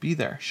 Be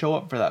there. Show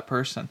up for that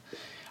person.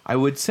 I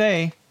would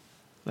say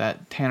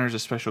that Tanner's a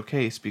special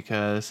case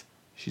because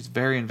she's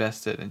very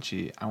invested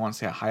and I want to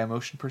say a high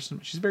emotion person,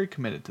 but she's very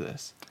committed to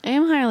this. I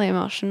am highly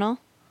emotional.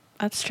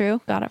 That's true.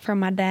 Got it from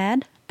my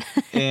dad.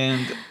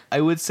 And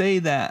I would say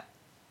that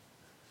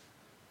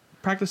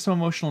practice some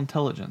emotional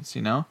intelligence,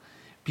 you know?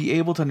 Be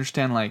able to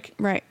understand, like,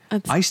 right.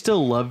 I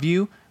still love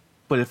you,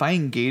 but if I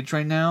engage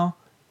right now,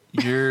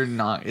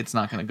 it's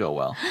not going to go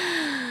well.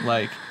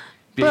 Like,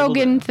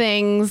 broken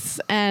things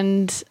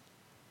and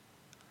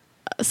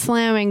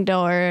slamming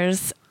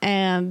doors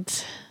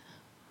and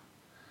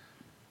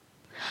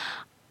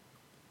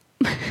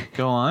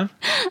go on.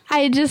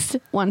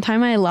 One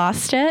time I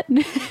lost it.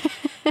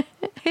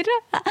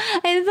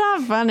 It's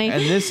not funny.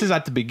 And this is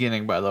at the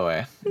beginning, by the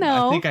way.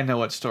 No. I think I know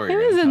what story it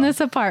was in this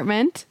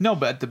apartment. No,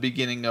 but at the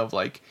beginning of,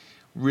 like,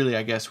 really,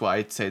 I guess what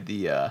I'd say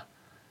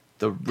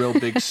the real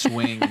big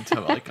swing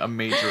into, like, a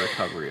major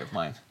recovery of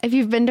mine. If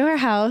you've been to our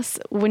house,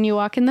 when you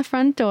walk in the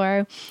front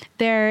door,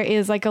 there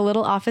is like a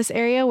little office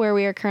area where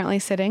we are currently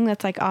sitting.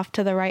 That's like off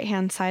to the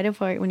right-hand side of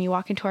when you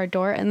walk into our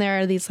door. And there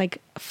are these like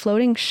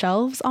floating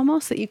shelves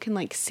almost that you can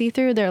like see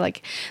through. They're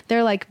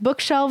like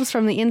bookshelves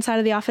from the inside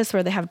of the office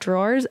where they have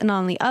drawers. And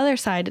on the other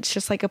side, it's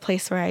just like a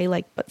place where I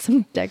like put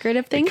some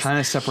decorative things. It kind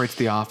of separates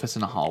the office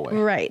and a hallway.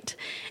 Right.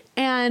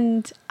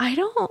 And I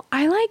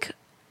like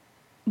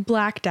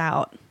blacked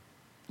out.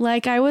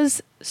 Like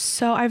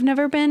I've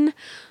never been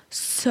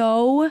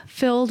so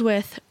filled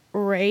with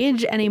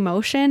rage and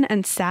emotion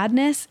and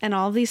sadness and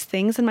all these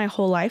things in my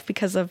whole life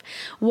because of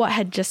what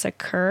had just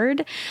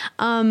occurred,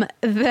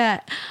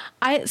 that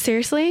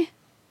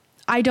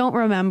I don't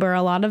remember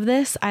a lot of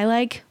this. I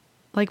like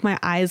my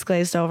eyes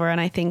glazed over and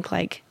I think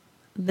like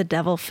the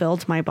devil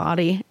filled my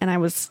body and I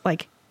was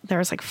like, there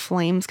was like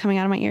flames coming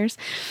out of my ears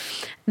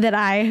that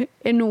I,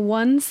 in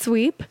one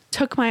sweep,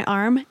 took my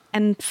arm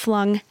and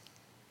flung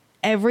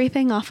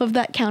everything off of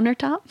that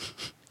countertop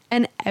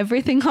and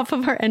everything off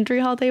of our entry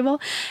hall table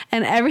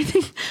and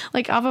everything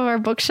like off of our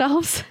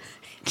bookshelves.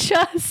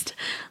 Just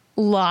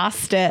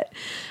lost it.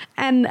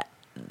 And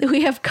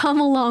we have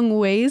come a long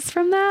ways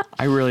from that.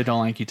 I really don't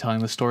like you telling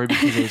the story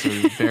because it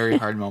was a very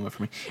hard moment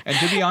for me. And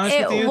to be honest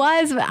with you,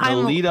 the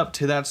lead up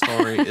to that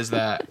story is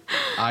that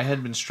I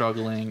had been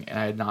struggling and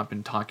I had not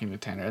been talking to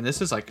Tanner. And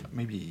this is like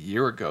maybe a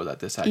year ago that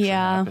this actually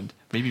happened.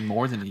 Maybe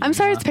more than a year. I'm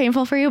sorry it's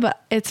painful for you,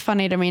 but it's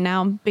funny to me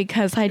now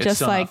because it's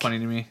still not funny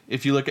to me.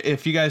 If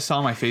you guys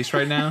saw my face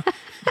right now,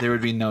 there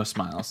would be no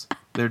smiles.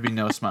 There'd be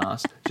no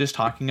smiles. Just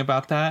talking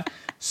about that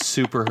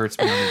super hurts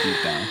me on the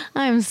deep down.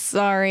 I'm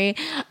sorry.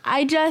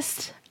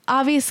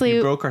 Obviously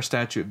you broke our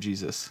statue of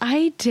Jesus.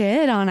 I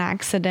did on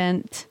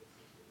accident.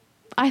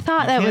 I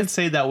thought you can't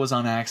say that was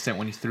on accident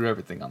when you threw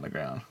everything on the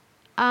ground.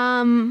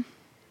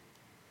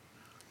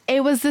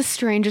 It was the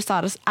strangest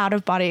out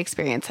of body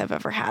experience I've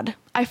ever had.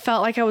 I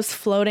felt like I was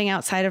floating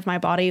outside of my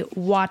body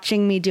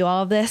watching me do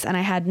all of this and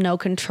I had no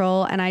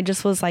control and I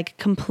just was like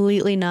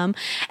completely numb.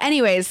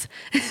 Anyways.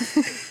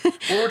 What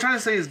we're trying to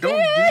say is don't do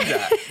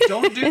that.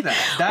 Don't do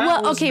that.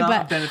 That was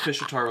not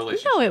beneficial to our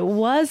relationship. No, it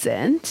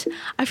wasn't.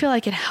 I feel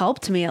like it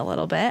helped me a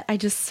little bit. I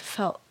just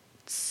felt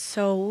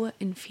so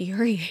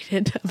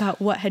infuriated about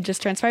what had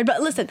just transpired.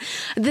 But listen,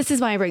 this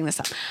is why I bring this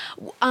up.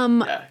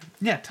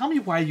 Yeah, tell me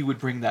why you would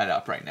bring that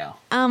up right now.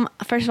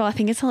 First of all, I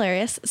think it's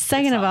hilarious.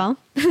 Second of all,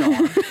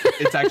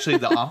 it's actually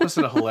the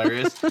opposite of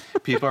hilarious.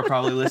 People are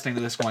probably listening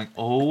to this going,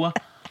 "Oh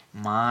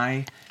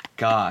my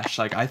gosh!"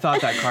 Like I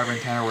thought that Carver and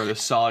Tanner were the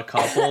solid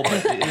couple,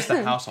 but it is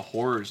the house of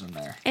horrors in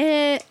there.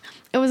 It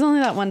was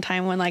only that one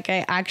time when like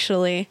I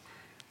actually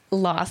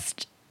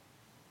lost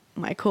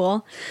my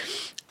cool.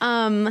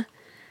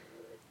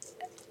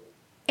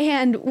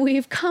 And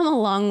we've come a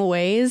long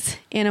ways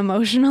in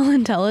emotional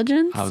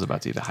intelligence. I was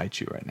about to eat a high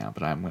chew right now,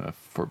 but I'm going to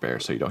forbear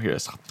so you don't hear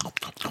this.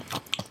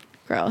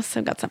 Gross.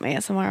 I've got some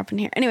ASMR up in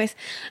here. Anyways,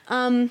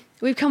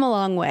 we've come a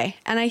long way.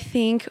 And I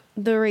think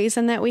the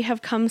reason that we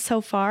have come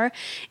so far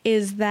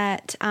is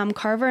that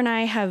Carver and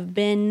I have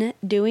been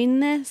doing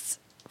this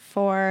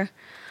for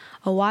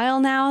a while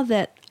now,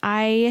 that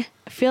I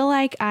feel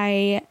like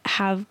I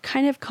have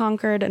kind of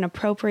conquered an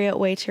appropriate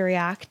way to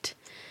react,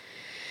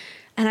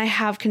 and I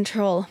have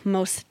control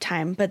most of the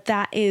time, but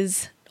that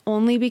is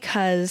only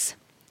because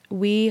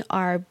we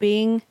are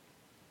being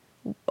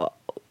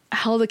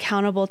held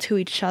accountable to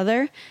each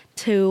other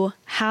to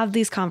have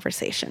these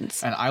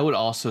conversations. And I would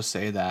also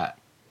say that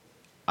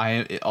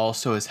it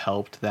also has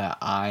helped that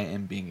I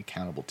am being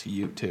accountable to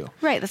you too.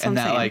 Right, that's what and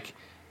I'm that saying. like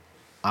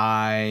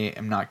I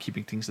am not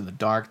keeping things in the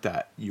dark,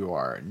 that you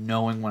are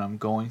knowing what I'm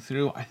going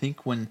through. I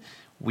think when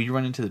we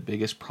run into the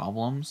biggest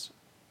problems,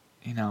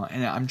 and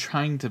I'm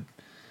trying to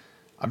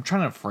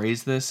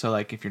phrase this so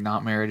like if you're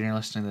not married and you're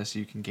listening to this,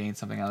 you can gain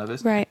something out of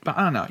this. Right. But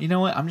I don't know. You know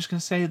what? I'm just going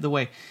to say it the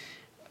way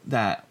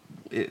that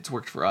it's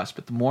worked for us.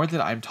 But the more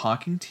that I'm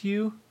talking to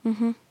you,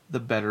 the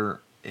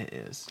better it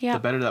is. Yeah. The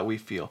better that we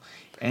feel.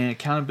 And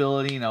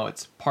accountability,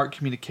 it's part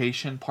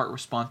communication, part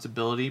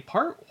responsibility,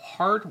 part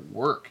hard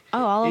work.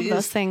 Oh, all of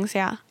those things,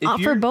 yeah.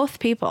 For both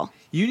people.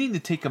 You need to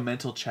take a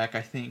mental check,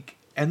 I think.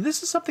 And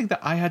this is something that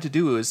I had to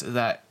do, is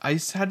that I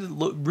had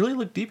to really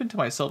look deep into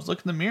myself, look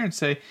in the mirror and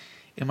say,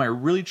 am I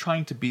really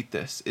trying to beat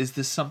this? Is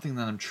this something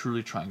that I'm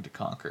truly trying to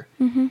conquer?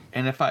 Mm-hmm.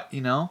 And if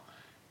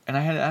and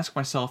I had to ask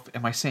myself,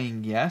 am I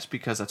saying yes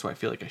because that's what I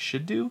feel like I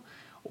should do?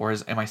 Or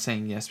am I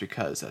saying yes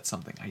because that's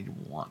something I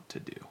want to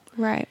do?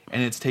 Right.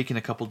 And it's taken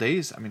a couple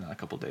days. I mean, not a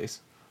couple days.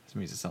 This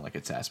means it's not like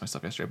it's asked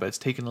myself yesterday, but it's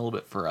taken a little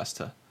bit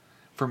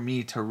for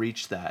me to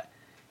reach that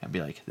and be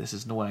like, this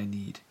is what I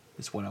need.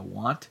 This is what I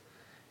want.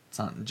 It's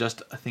not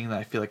just a thing that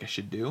I feel like I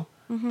should do,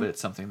 but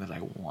it's something that I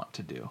want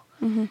to do.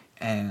 Mm-hmm.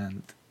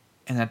 And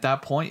at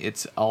that point,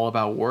 it's all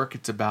about work.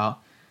 It's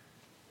about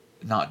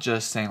not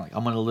just saying like,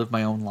 I'm going to live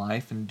my own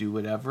life and do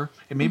whatever.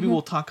 And maybe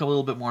we'll talk a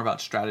little bit more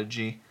about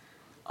strategy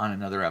on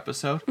another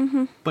episode.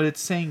 Mm-hmm. But it's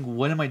saying,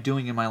 what am I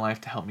doing in my life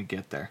to help me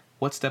get there?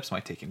 What steps am I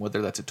taking?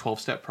 Whether that's a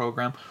 12-step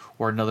program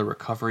or another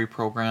recovery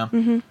program.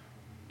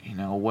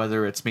 Mm-hmm.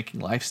 Whether it's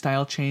making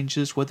lifestyle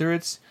changes, whether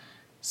it's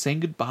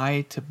saying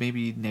goodbye to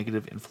maybe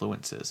negative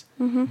influences.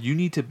 Mm-hmm. You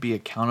need to be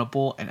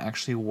accountable and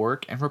actually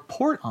work and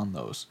report on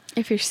those.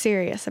 If you're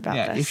serious about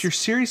this. If you're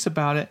serious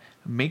about it,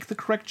 make the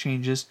correct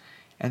changes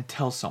and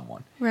tell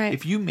someone.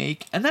 Right.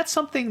 And that's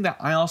something that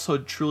I also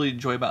truly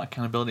enjoy about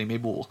accountability.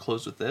 Maybe we'll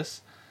close with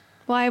this.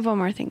 Well, I have one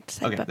more thing to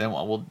say. Okay, then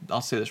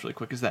I'll say this really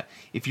quick, is that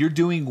if you're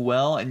doing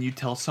well and you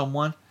tell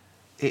someone,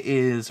 it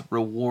is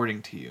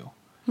rewarding to you.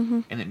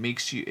 Mm-hmm. And it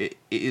makes you, it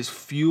is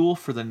fuel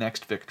for the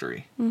next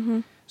victory.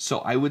 Mm-hmm. So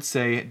I would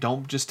say,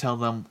 don't just tell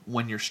them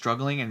when you're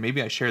struggling, and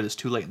maybe I share this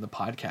too late in the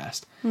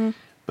podcast,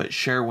 but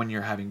share when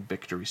you're having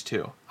victories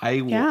too.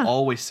 I will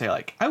always say,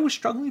 like, I was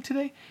struggling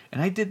today,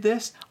 and I did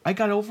this, I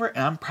got over it,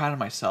 and I'm proud of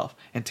myself.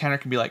 And Tanner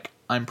can be like,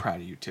 I'm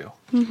proud of you too.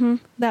 Mm-hmm.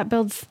 That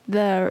builds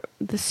the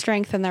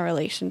strength in the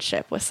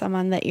relationship with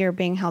someone that you're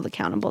being held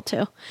accountable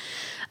to.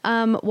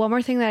 One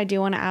more thing that I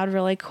do want to add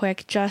really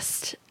quick,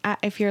 just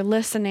if you're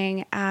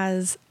listening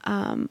as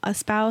a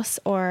spouse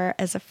or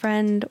as a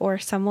friend or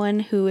someone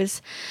who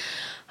is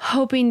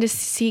hoping to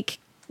seek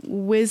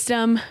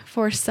wisdom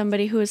for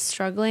somebody who is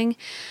struggling,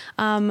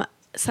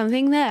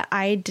 something that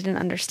I didn't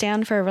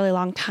understand for a really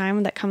long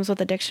time that comes with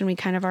addiction, we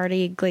kind of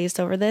already glazed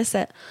over this,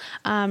 that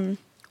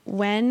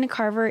when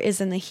Carver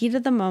is in the heat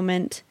of the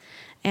moment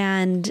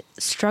and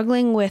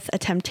struggling with a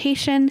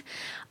temptation,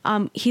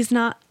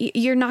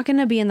 you're not going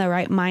to be in the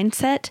right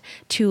mindset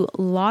to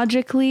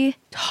logically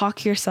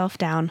talk yourself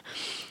down.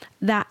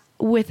 That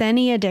with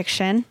any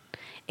addiction,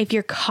 if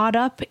you're caught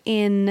up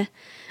in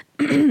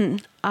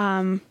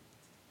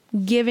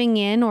giving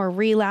in or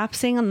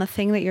relapsing on the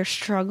thing that you're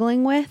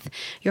struggling with,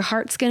 your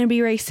heart's going to be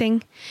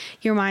racing.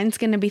 Your mind's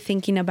going to be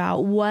thinking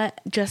about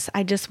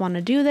I just want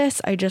to do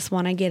this. I just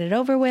want to get it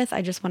over with.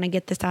 I just want to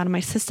get this out of my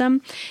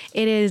system.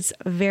 It is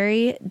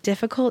very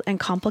difficult and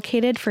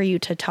complicated for you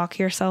to talk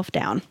yourself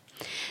down.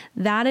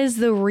 That is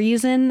the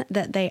reason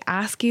that they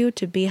ask you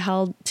to be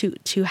held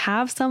to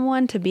have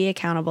someone to be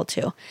accountable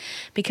to,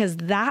 because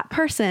that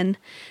person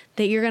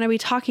that you're going to be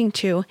talking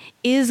to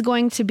is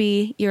going to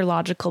be your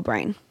logical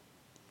brain.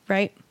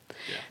 Right?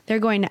 Yeah. They're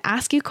going to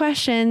ask you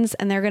questions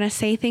and they're going to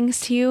say things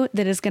to you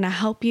that is going to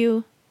help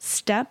you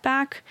step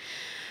back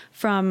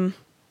from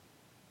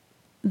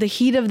the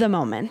heat of the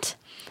moment.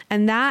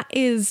 And that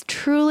is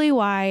truly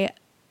why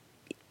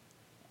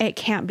it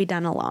can't be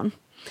done alone.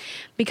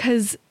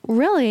 Because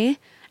really,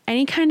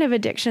 any kind of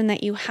addiction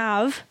that you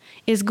have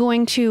is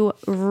going to,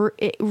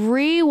 it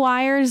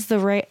rewires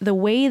the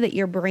way that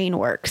your brain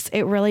works.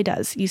 It really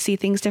does. You see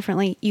things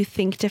differently. You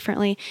think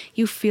differently.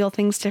 You feel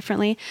things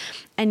differently.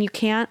 And you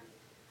can't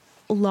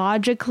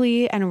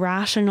logically and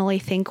rationally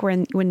think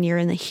when you're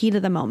in the heat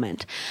of the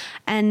moment.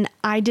 And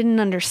I didn't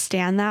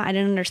understand that. I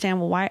didn't understand,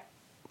 well,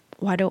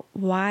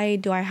 why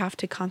do I have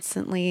to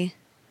constantly,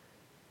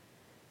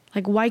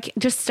 like,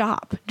 just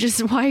stop.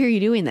 Just why are you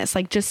doing this?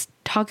 Like, just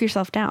talk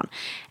yourself down.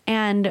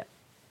 And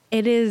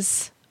it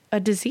is a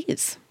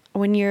disease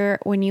when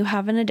you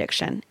have an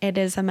addiction. It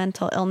is a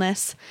mental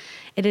illness.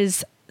 It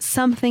is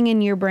something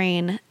in your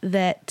brain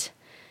that,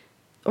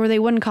 or they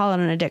wouldn't call it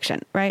an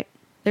addiction, right?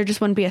 There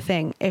just wouldn't be a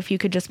thing if you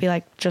could just be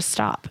like, just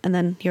stop. And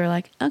then you're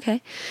like,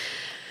 okay.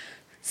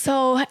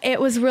 So it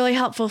was really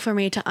helpful for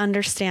me to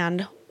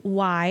understand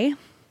why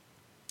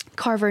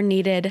Carver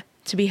needed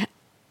to be,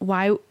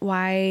 why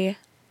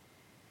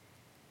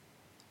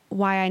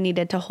I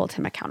needed to hold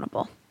him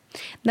accountable.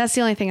 That's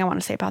the only thing I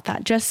want to say about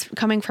that. Just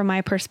coming from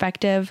my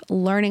perspective,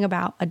 learning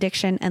about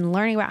addiction and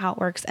learning about how it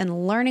works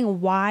and learning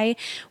why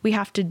we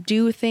have to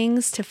do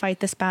things to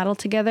fight this battle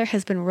together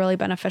has been really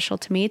beneficial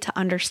to me to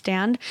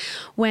understand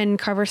when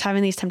Carver's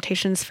having these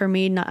temptations for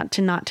me not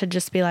to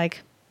just be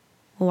like,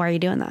 well, why are you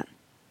doing that?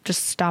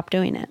 Just stop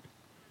doing it.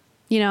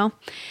 You know,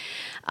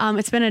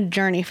 it's been a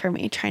journey for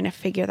me trying to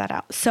figure that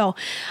out. So,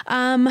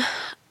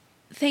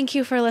 thank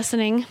you for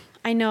listening.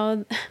 I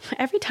know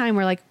every time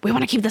we're like, we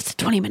want to keep this to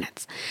 20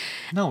 minutes.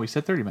 No, we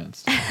said 30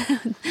 minutes.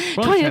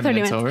 20 to 30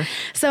 minutes. Over.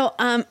 So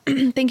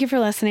thank you for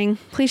listening.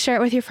 Please share it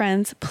with your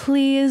friends.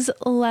 Please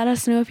let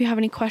us know if you have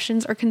any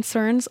questions or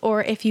concerns,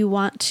 or if you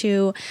want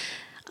to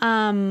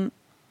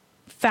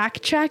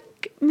fact check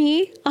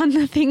me on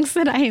the things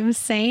that I am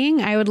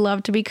saying. I would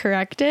love to be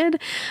corrected.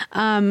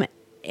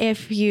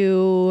 If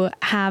you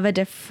have a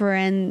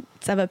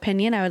difference of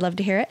opinion, I would love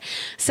to hear it.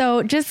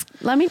 So just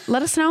let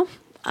us know.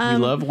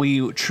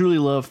 We truly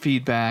love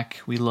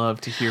feedback. We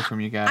love to hear from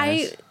you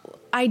guys.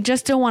 I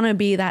just don't want to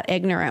be that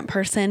ignorant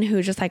person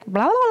who just like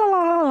blah, blah, blah,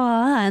 blah,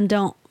 blah, and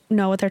don't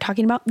know what they're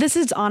talking about. This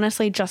is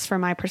honestly just from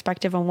my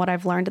perspective on what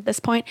I've learned at this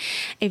point.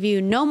 If you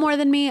know more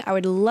than me, I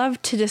would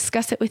love to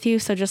discuss it with you.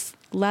 So just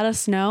let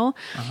us know.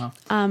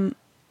 And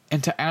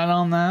to add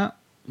on that,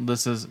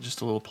 this is just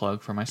a little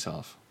plug for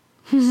myself.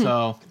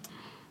 So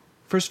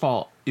first of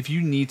all, if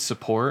you need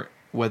support,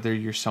 whether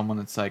you're someone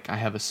that's like, I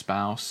have a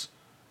spouse,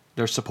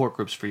 there's support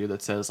groups for you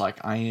that says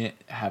like, I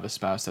have a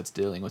spouse that's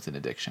dealing with an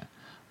addiction.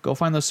 Go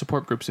find those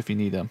support groups if you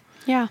need them.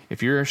 Yeah.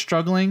 If you're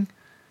struggling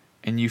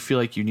and you feel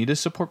like you need a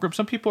support group,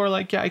 some people are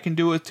like, yeah, I can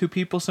do it with 2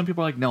 people. Some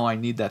people are like, no, I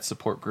need that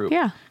support group.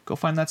 Yeah. Go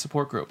find that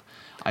support group.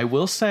 I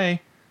will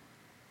say,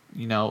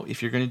 you know,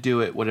 if you're going to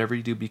do it, whatever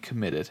you do, be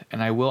committed.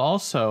 And I will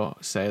also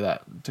say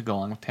that to go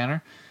along with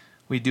Tanner,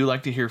 we do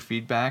like to hear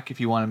feedback. If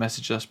you want to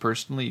message us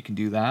personally, you can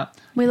do that.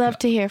 We love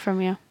to hear from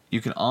you. You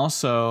can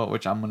also,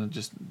 which I'm going to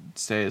just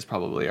say is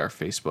probably our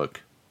Facebook.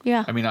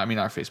 Yeah. I mean our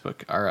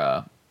Facebook,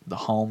 our the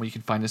home. You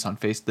can find us on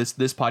this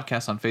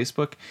podcast on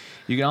Facebook.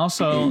 You can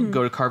also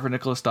go to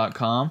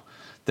carvernicholas.com.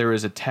 There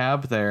is a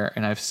tab there,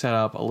 and I've set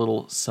up a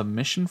little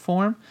submission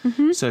form.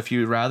 So if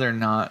you'd rather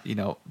not,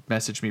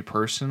 message me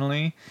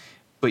personally,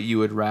 but you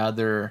would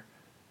rather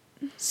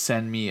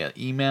send me an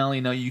email,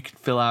 you can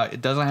fill out.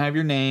 It doesn't have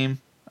your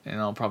name, and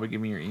it'll probably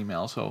give me your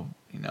email. So,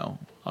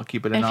 I'll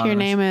keep it anonymous. If your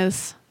name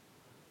is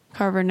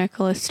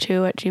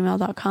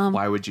carvernicholas2@gmail.com.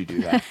 Why would you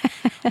do that?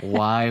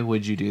 Why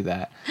would you do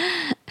that?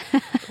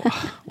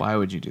 Why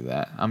would you do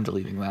that? I'm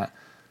deleting that.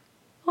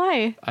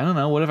 Why? I don't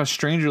know. What if a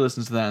stranger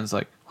listens to that and is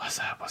like, what's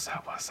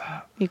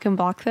up? You can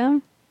block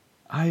them?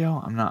 I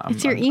don't. I'm not.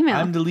 It's your email.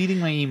 I'm deleting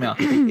my email.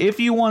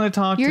 If you want to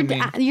talk to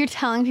me. You're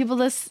telling people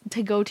this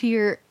to go to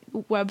your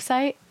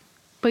website,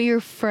 but you're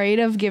afraid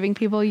of giving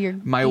people your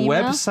My email?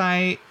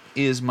 website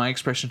is my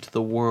expression to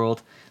the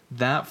world.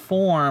 That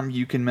form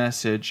you can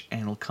message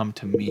and it'll come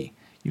to me.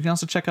 You can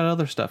also check out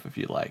other stuff if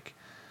you like.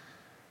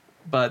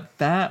 But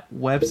that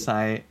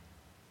website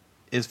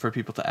is for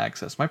people to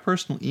access. My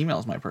personal email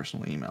is my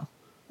personal email.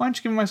 Why don't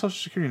you give me my social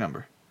security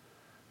number?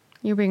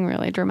 You're being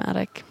really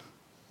dramatic.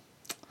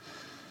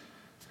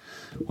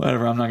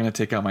 Whatever, I'm not going to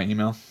take out my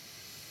email.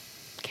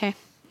 Okay.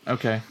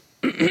 Okay.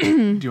 Do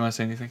you want to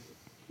say anything?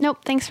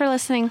 Nope. Thanks for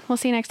listening. We'll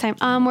see you next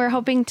time. We're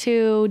hoping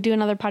to do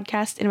another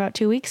podcast in about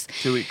 2 weeks.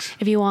 2 weeks.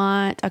 If you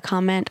want a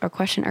comment or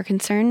question or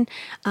concern.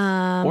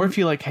 Or if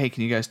you're like, hey,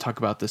 can you guys talk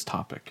about this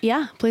topic?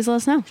 Yeah, please let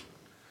us know.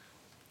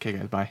 Okay,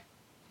 guys. Bye.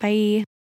 Bye.